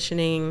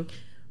transitioning,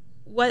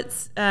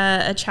 what's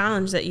a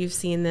challenge that you've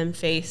seen them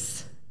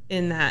face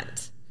in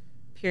that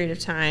period of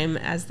time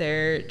as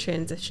they're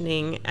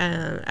transitioning,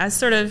 as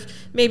sort of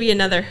maybe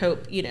another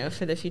hope,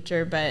 for the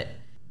future, but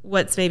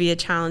what's maybe a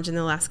challenge in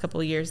the last couple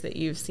of years that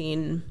you've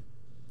seen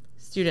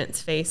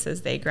students face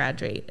as they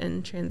graduate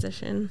and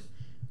transition?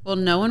 Well,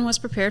 no one was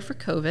prepared for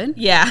COVID.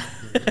 Yeah.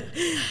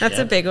 That's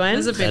a big one.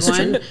 That's a big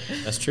one.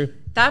 That's true.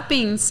 That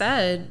being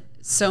said,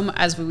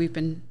 as we've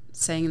been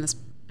saying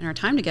in our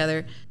time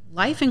together,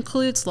 life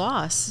includes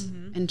loss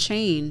and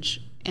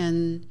change.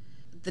 And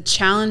the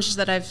challenge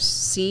that I've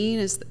seen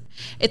is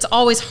it's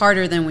always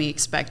harder than we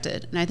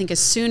expected. And I think as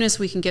soon as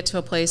we can get to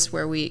a place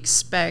where we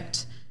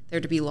expect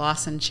there to be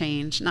loss and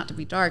change, not to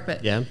be dark,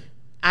 but Yeah.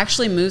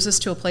 actually moves us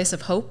to a place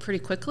of hope pretty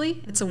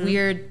quickly. It's a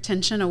weird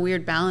tension, a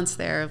weird balance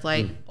there of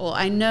like, well,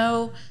 I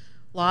know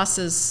loss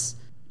is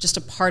just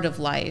a part of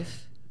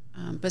life,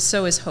 but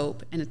so is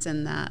hope. And it's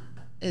in that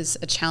is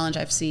a challenge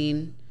I've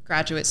seen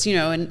graduates,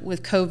 and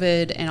with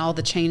COVID and all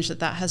the change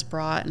that has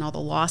brought and all the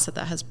loss that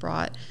has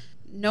brought,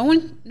 no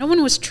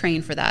one was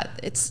trained for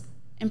that. It's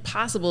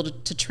impossible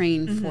to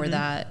train for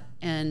that,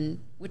 and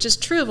which is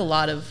true of a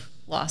lot of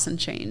loss and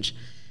change.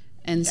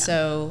 And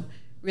so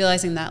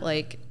realizing that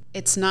like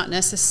it's not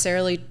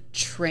necessarily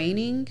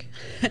training.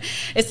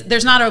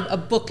 There's not a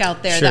book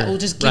out there that will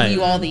just give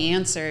you all the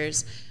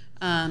answers.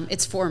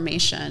 It's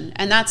formation.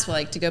 And that's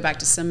like, to go back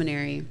to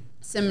seminary.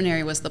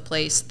 Seminary was the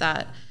place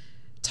that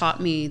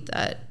taught me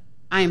that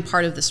I am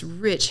part of this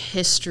rich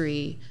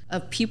history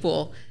of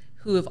people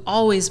who have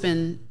always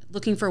been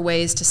looking for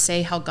ways to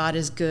say how God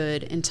is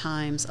good in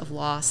times of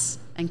loss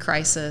and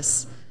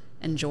crisis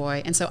and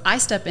joy. And so I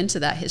step into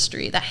that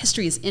history. That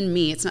history is in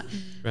me. It's not,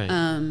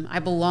 I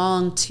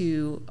belong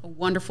to a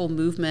wonderful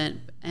movement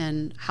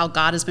and how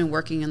God has been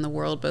working in the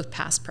world, both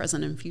past,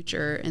 present, and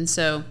future. And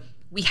so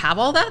we have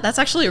all that. That's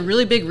actually a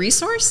really big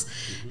resource.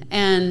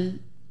 And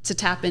to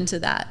tap into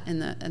that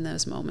in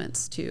those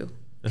moments too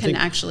can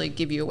actually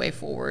give you a way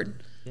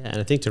forward. Yeah, and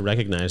I think to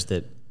recognize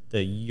that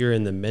you're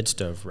in the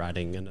midst of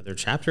writing another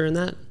chapter in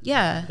that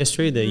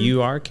history, that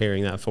you are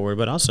carrying that forward,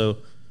 but also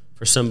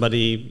for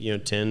somebody,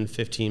 10,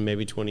 15,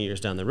 maybe 20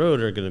 years down the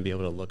road are going to be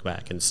able to look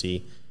back and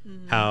see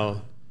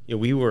how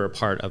we were a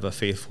part of a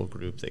faithful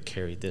group that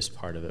carried this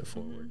part of it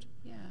forward.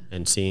 Yeah.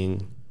 And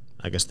seeing,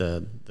 I guess,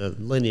 the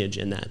lineage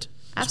in that.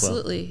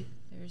 Absolutely.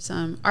 There's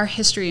our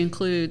history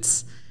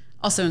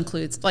also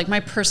includes, like my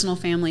personal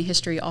family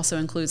history also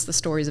includes the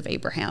stories of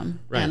Abraham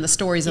and the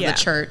stories of the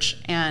church.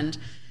 And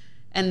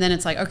then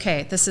it's like,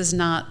 okay, this is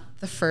not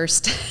the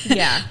first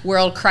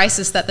world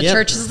crisis that the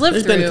church has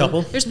lived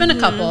through. There's been a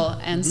couple.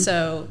 And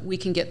so we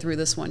can get through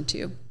this one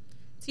too.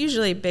 It's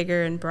usually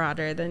bigger and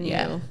broader than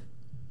you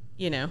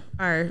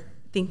are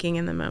thinking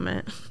in the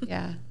moment.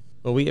 Yeah.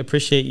 Well, we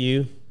appreciate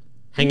you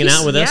hanging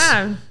out with us.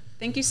 Yeah.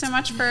 Thank you so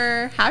much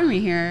for having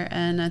me here,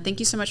 and thank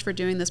you so much for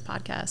doing this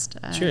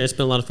podcast. Sure, it's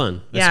been a lot of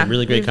fun. It's a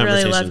really great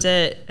conversation. Really loved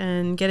it,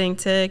 and getting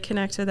to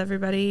connect with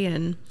everybody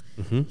and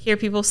hear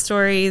people's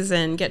stories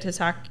and get to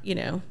talk,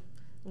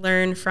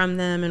 learn from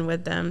them and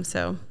with them.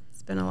 So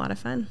it's been a lot of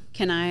fun.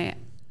 Can I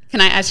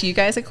ask you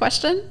guys a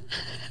question?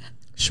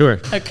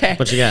 Sure. Okay.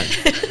 What you got?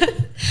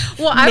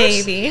 Well,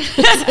 maybe.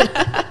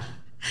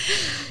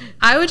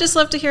 I would just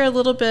love to hear a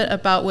little bit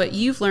about what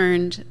you've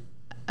learned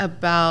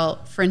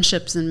about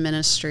friendships in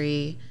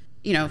ministry.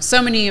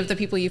 So many of the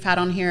people you've had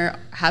on here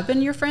have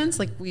been your friends.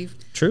 Like we've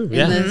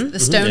the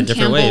Stone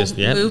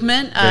Campbell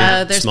movement.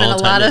 There's been a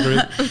lot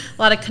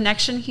of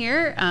connection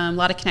here, a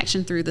lot of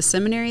connection through the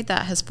seminary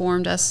that has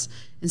formed us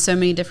in so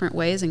many different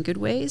ways and good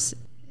ways.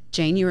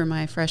 Jane, you were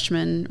my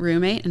freshman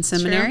roommate in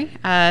seminary.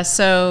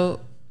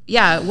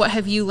 What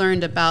have you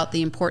learned about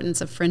the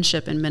importance of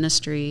friendship in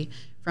ministry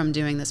from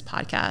doing this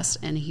podcast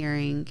and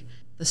hearing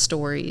the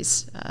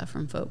stories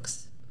from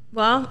folks?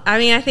 Well,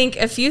 I think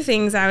a few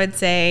things I would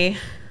say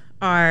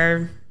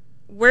are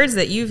words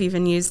that you've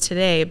even used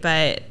today,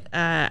 but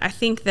I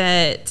think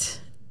that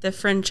the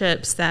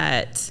friendships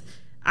that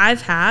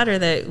I've had or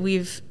that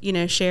we've,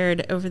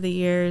 shared over the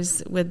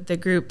years with the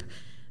group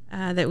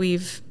that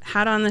we've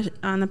had on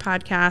the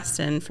podcast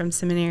and from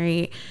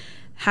seminary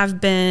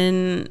have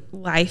been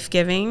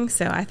life-giving.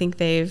 So I think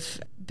they've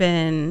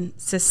been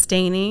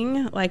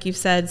sustaining, like you've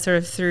said, sort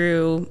of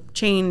through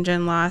change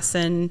and loss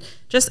and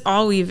just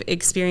all we've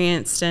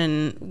experienced,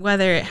 and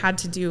whether it had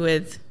to do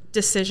with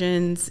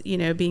decisions,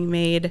 being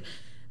made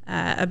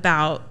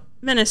about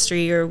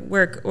ministry or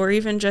work, or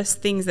even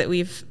just things that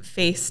we've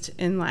faced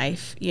in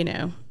life,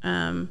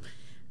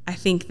 I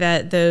think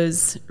that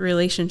those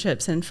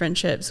relationships and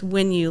friendships,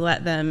 when you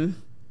let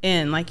them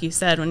in, like you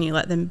said, when you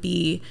let them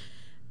be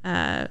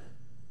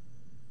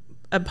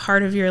a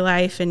part of your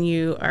life and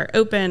you are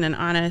open and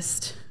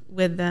honest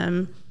with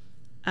them,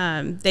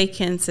 they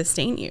can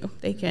sustain you.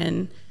 They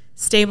can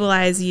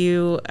stabilize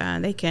you.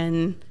 They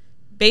can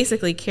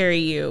basically carry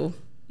you,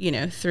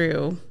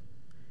 through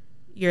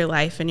your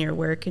life and your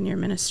work and your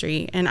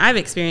ministry. And I've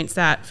experienced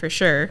that for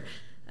sure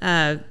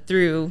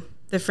through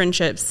the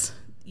friendships,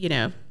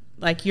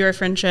 like your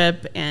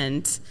friendship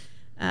and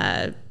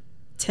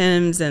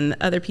Tim's and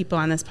other people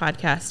on this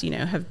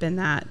podcast, have been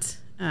that,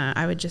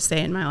 I would just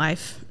say, in my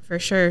life for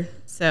sure.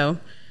 So,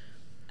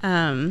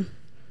 I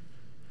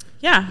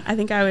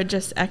think I would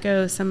just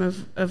echo some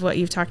of what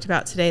you've talked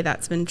about today.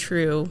 That's been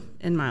true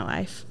in my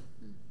life.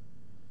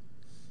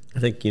 I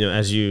think,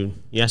 as you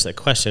asked that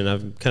question,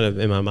 I've kind of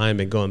in my mind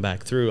been going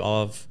back through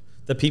all of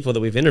the people that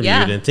we've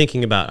interviewed and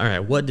thinking about, all right,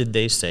 what did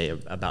they say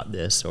about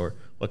this, or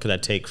what could I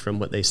take from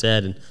what they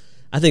said? And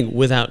I think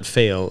without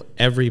fail,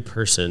 every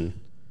person,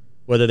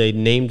 whether they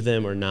named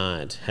them or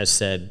not, has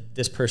said,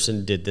 this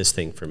person did this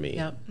thing for me.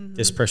 Yep. Mm-hmm.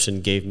 This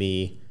person gave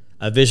me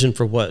a vision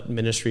for what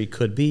ministry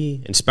could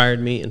be, inspired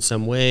me in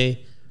some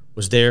way,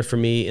 was there for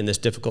me in this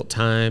difficult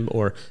time,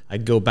 or I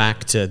go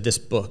back to this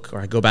book, or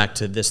I go back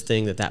to this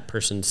thing that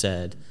person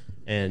said.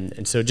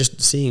 And so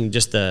just seeing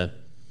just the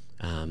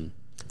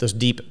those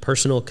deep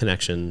personal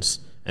connections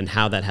and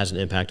how that has an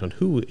impact on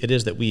who it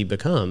is that we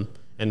become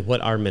and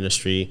what our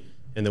ministry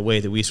and the way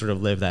that we sort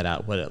of live that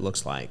out, what it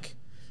looks like.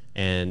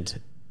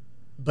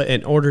 But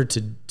in order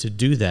to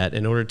do that,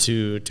 in order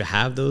to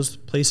have those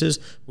places,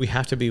 we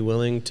have to be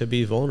willing to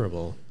be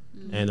vulnerable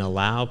and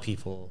allow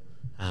people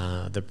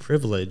the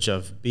privilege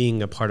of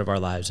being a part of our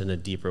lives in a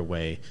deeper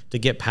way, to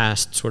get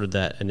past sort of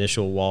that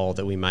initial wall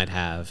that we might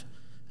have,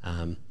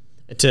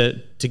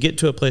 to get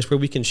to a place where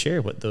we can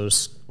share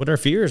what our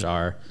fears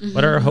are,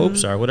 what our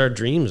hopes are, what our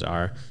dreams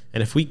are.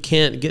 And if we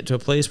can't get to a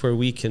place where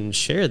we can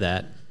share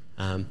that,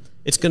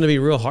 it's going to be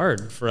real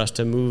hard for us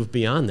to move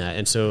beyond that.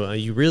 And so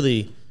you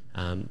really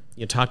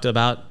you talked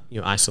about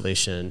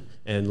isolation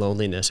and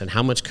loneliness and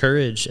how much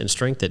courage and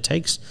strength it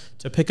takes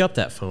to pick up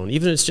that phone,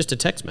 even if it's just a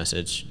text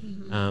message.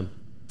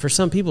 For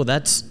some people,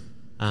 that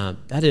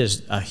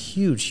is a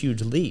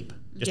huge leap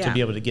just to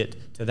be able to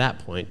get to that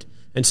point.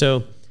 And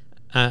so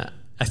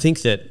I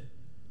think that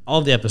all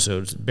of the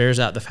episodes bears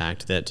out the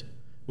fact that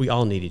we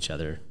all need each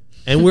other,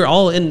 and we're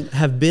all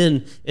have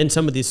been in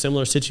some of these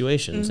similar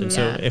situations. And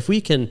so if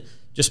we can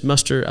just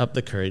muster up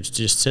the courage to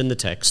just send the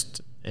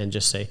text and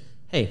just say,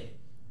 hey,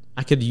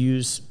 I could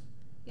use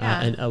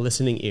a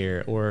listening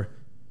ear or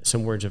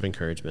some words of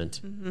encouragement.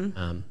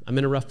 I'm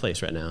in a rough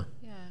place right now.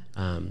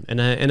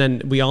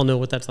 And we all know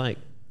what that's like.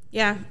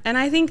 Yeah. And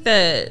I think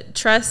the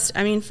trust,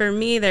 for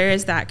me, there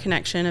is that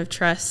connection of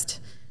trust,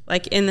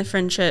 like in the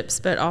friendships,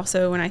 but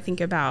also when I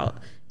think about,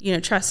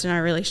 trust in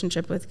our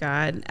relationship with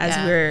God as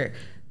we're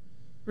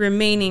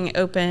remaining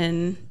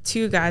open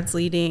to God's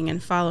leading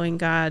and following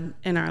God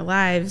in our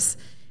lives.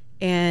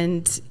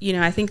 And,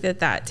 I think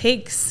that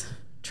takes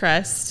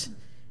trust.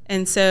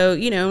 And so,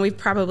 we've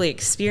probably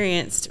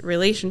experienced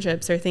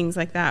relationships or things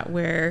like that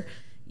where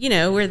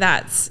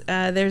that's,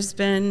 there's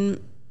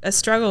been a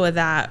struggle with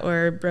that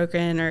or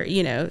broken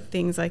or,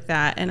 things like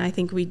that. And I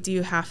think we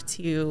do have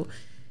to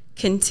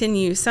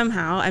continue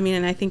somehow.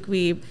 And I think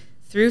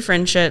through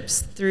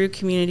friendships, through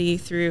community,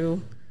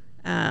 through,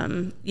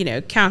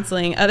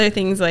 counseling, other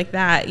things like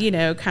that,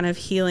 kind of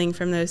healing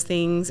from those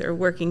things or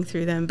working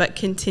through them, but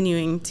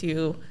continuing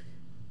to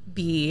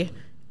be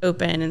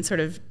open and sort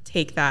of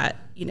take that,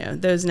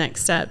 those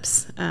next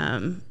steps,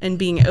 and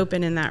being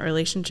open in that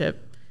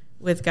relationship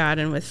with God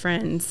and with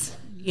friends,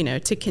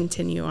 to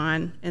continue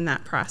on in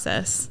that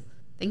process.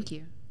 Thank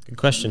you. Good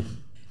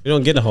question. We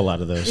don't get a whole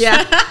lot of those.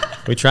 Yeah.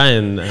 We try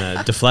and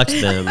deflect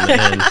them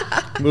and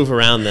move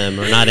around them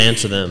or not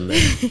answer them.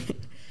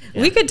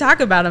 We could talk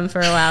about them for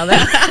a while,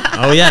 though.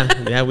 Oh,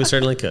 yeah. We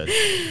certainly could.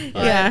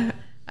 Yeah.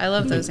 I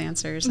love those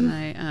answers, and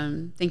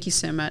I thank you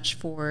so much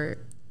for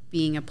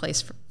being a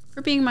place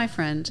for being my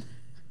friend,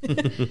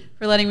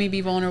 for letting me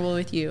be vulnerable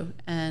with you.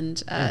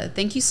 And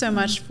thank you so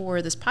much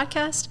for this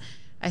podcast.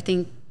 I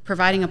think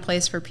providing a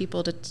place for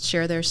people to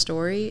share their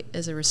story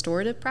is a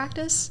restorative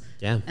practice.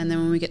 Yeah. And then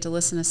when we get to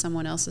listen to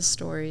someone else's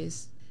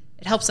stories,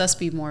 it helps us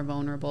be more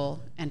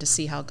vulnerable and to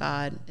see how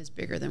God is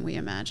bigger than we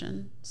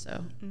imagine.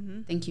 So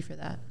thank you for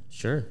that.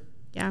 Sure.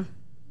 Yeah.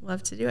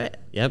 Love to do it.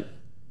 Yep.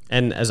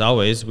 And as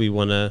always, we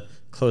want to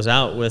close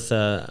out with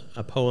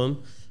a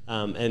poem.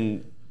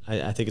 And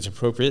I think it's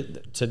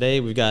appropriate. Today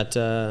we've got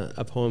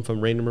a poem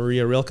from Rainer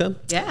Maria Rilke.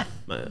 Yeah.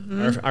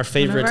 Our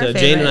favorite,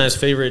 Jane and I's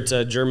favorite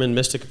German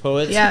mystic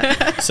poet.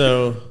 Yeah.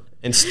 So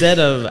instead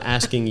of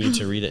asking you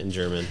to read it in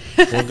German,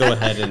 we'll go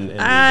ahead and read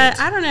it.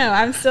 I don't know.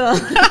 I'm still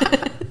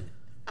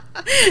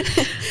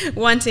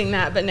wanting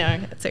that, but no,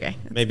 it's okay.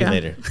 Maybe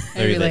later.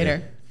 Maybe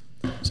later.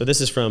 So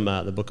this is from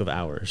the Book of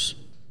Hours.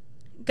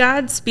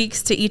 God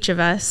speaks to each of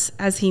us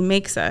as he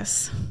makes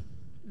us,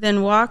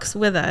 then walks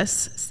with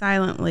us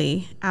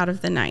silently out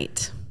of the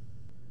night.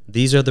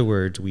 These are the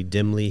words we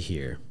dimly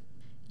hear.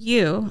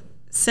 You,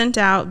 sent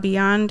out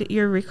beyond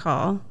your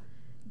recall,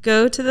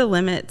 go to the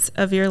limits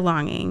of your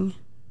longing,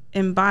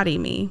 embody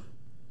me.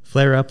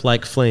 Flare up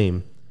like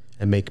flame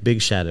and make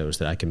big shadows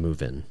that I can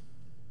move in.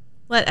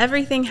 Let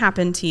everything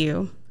happen to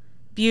you,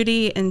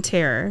 beauty and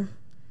terror.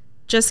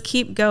 Just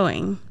keep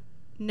going.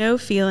 No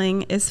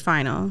feeling is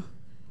final.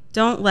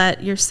 Don't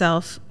let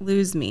yourself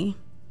lose me.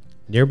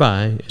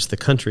 Nearby is the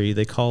country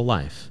they call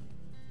life.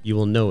 You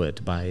will know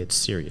it by its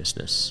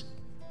seriousness.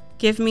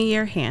 Give me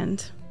your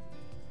hand.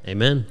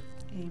 Amen.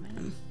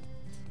 Amen.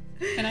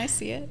 Can I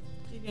see it?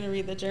 You're going to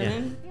read the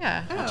German?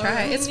 Yeah, I'll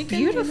try. It's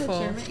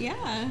beautiful.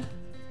 Yeah.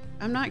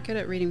 I'm not good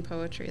at reading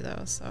poetry,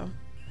 though, so.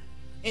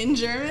 In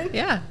German?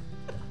 Yeah.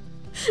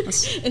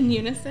 In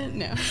unison?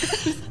 No.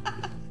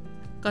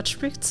 Gott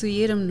spricht zu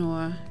jedem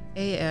nur,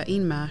 ehe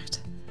ihn macht.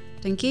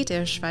 Dann geht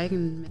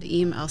schweigend mit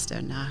ihm aus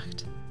der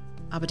Nacht.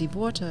 Aber die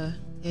Worte,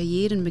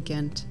 jeden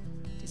beginnt,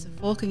 diese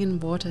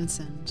folgenden Worte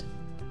sind,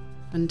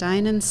 von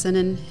deinen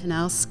Sinnen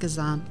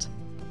hinausgesandt,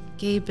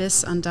 geh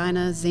bis an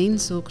deine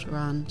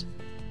Sehnsuchtrand,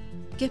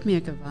 gib mir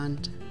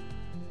Gewand.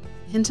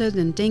 Hinter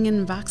den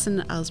Dingen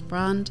wachsen als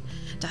Brand,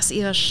 dass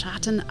ihre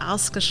Schatten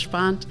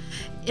ausgespannt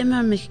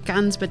immer mich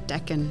ganz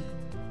bedecken.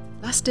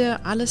 Lass dir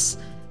alles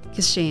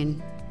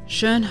geschehen,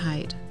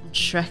 Schönheit und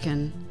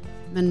Schrecken.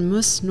 Man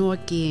muss nur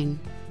gehen.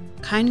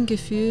 Kein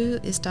Gefühl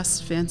ist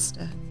das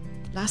Fernste.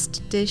 Lass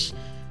dich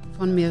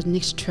von mir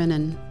nicht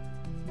trennen.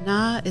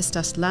 Nah ist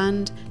das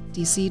Land,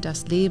 die sie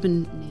das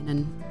Leben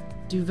nennen.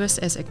 Du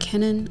wirst es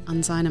erkennen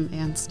an seinem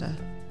Ernste.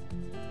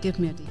 Gib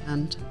mir die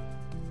Hand.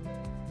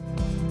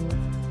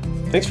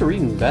 Thanks for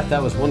reading, Beth.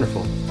 That was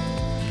wonderful.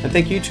 And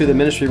thank you to the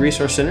Ministry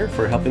Resource Center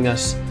for helping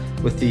us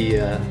with the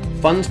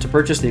funds to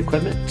purchase the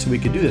equipment so we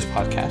could do this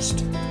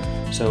podcast.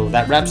 So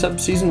that wraps up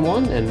season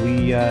 1, and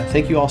we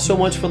thank you all so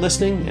much for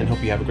listening and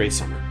hope you have a great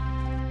summer.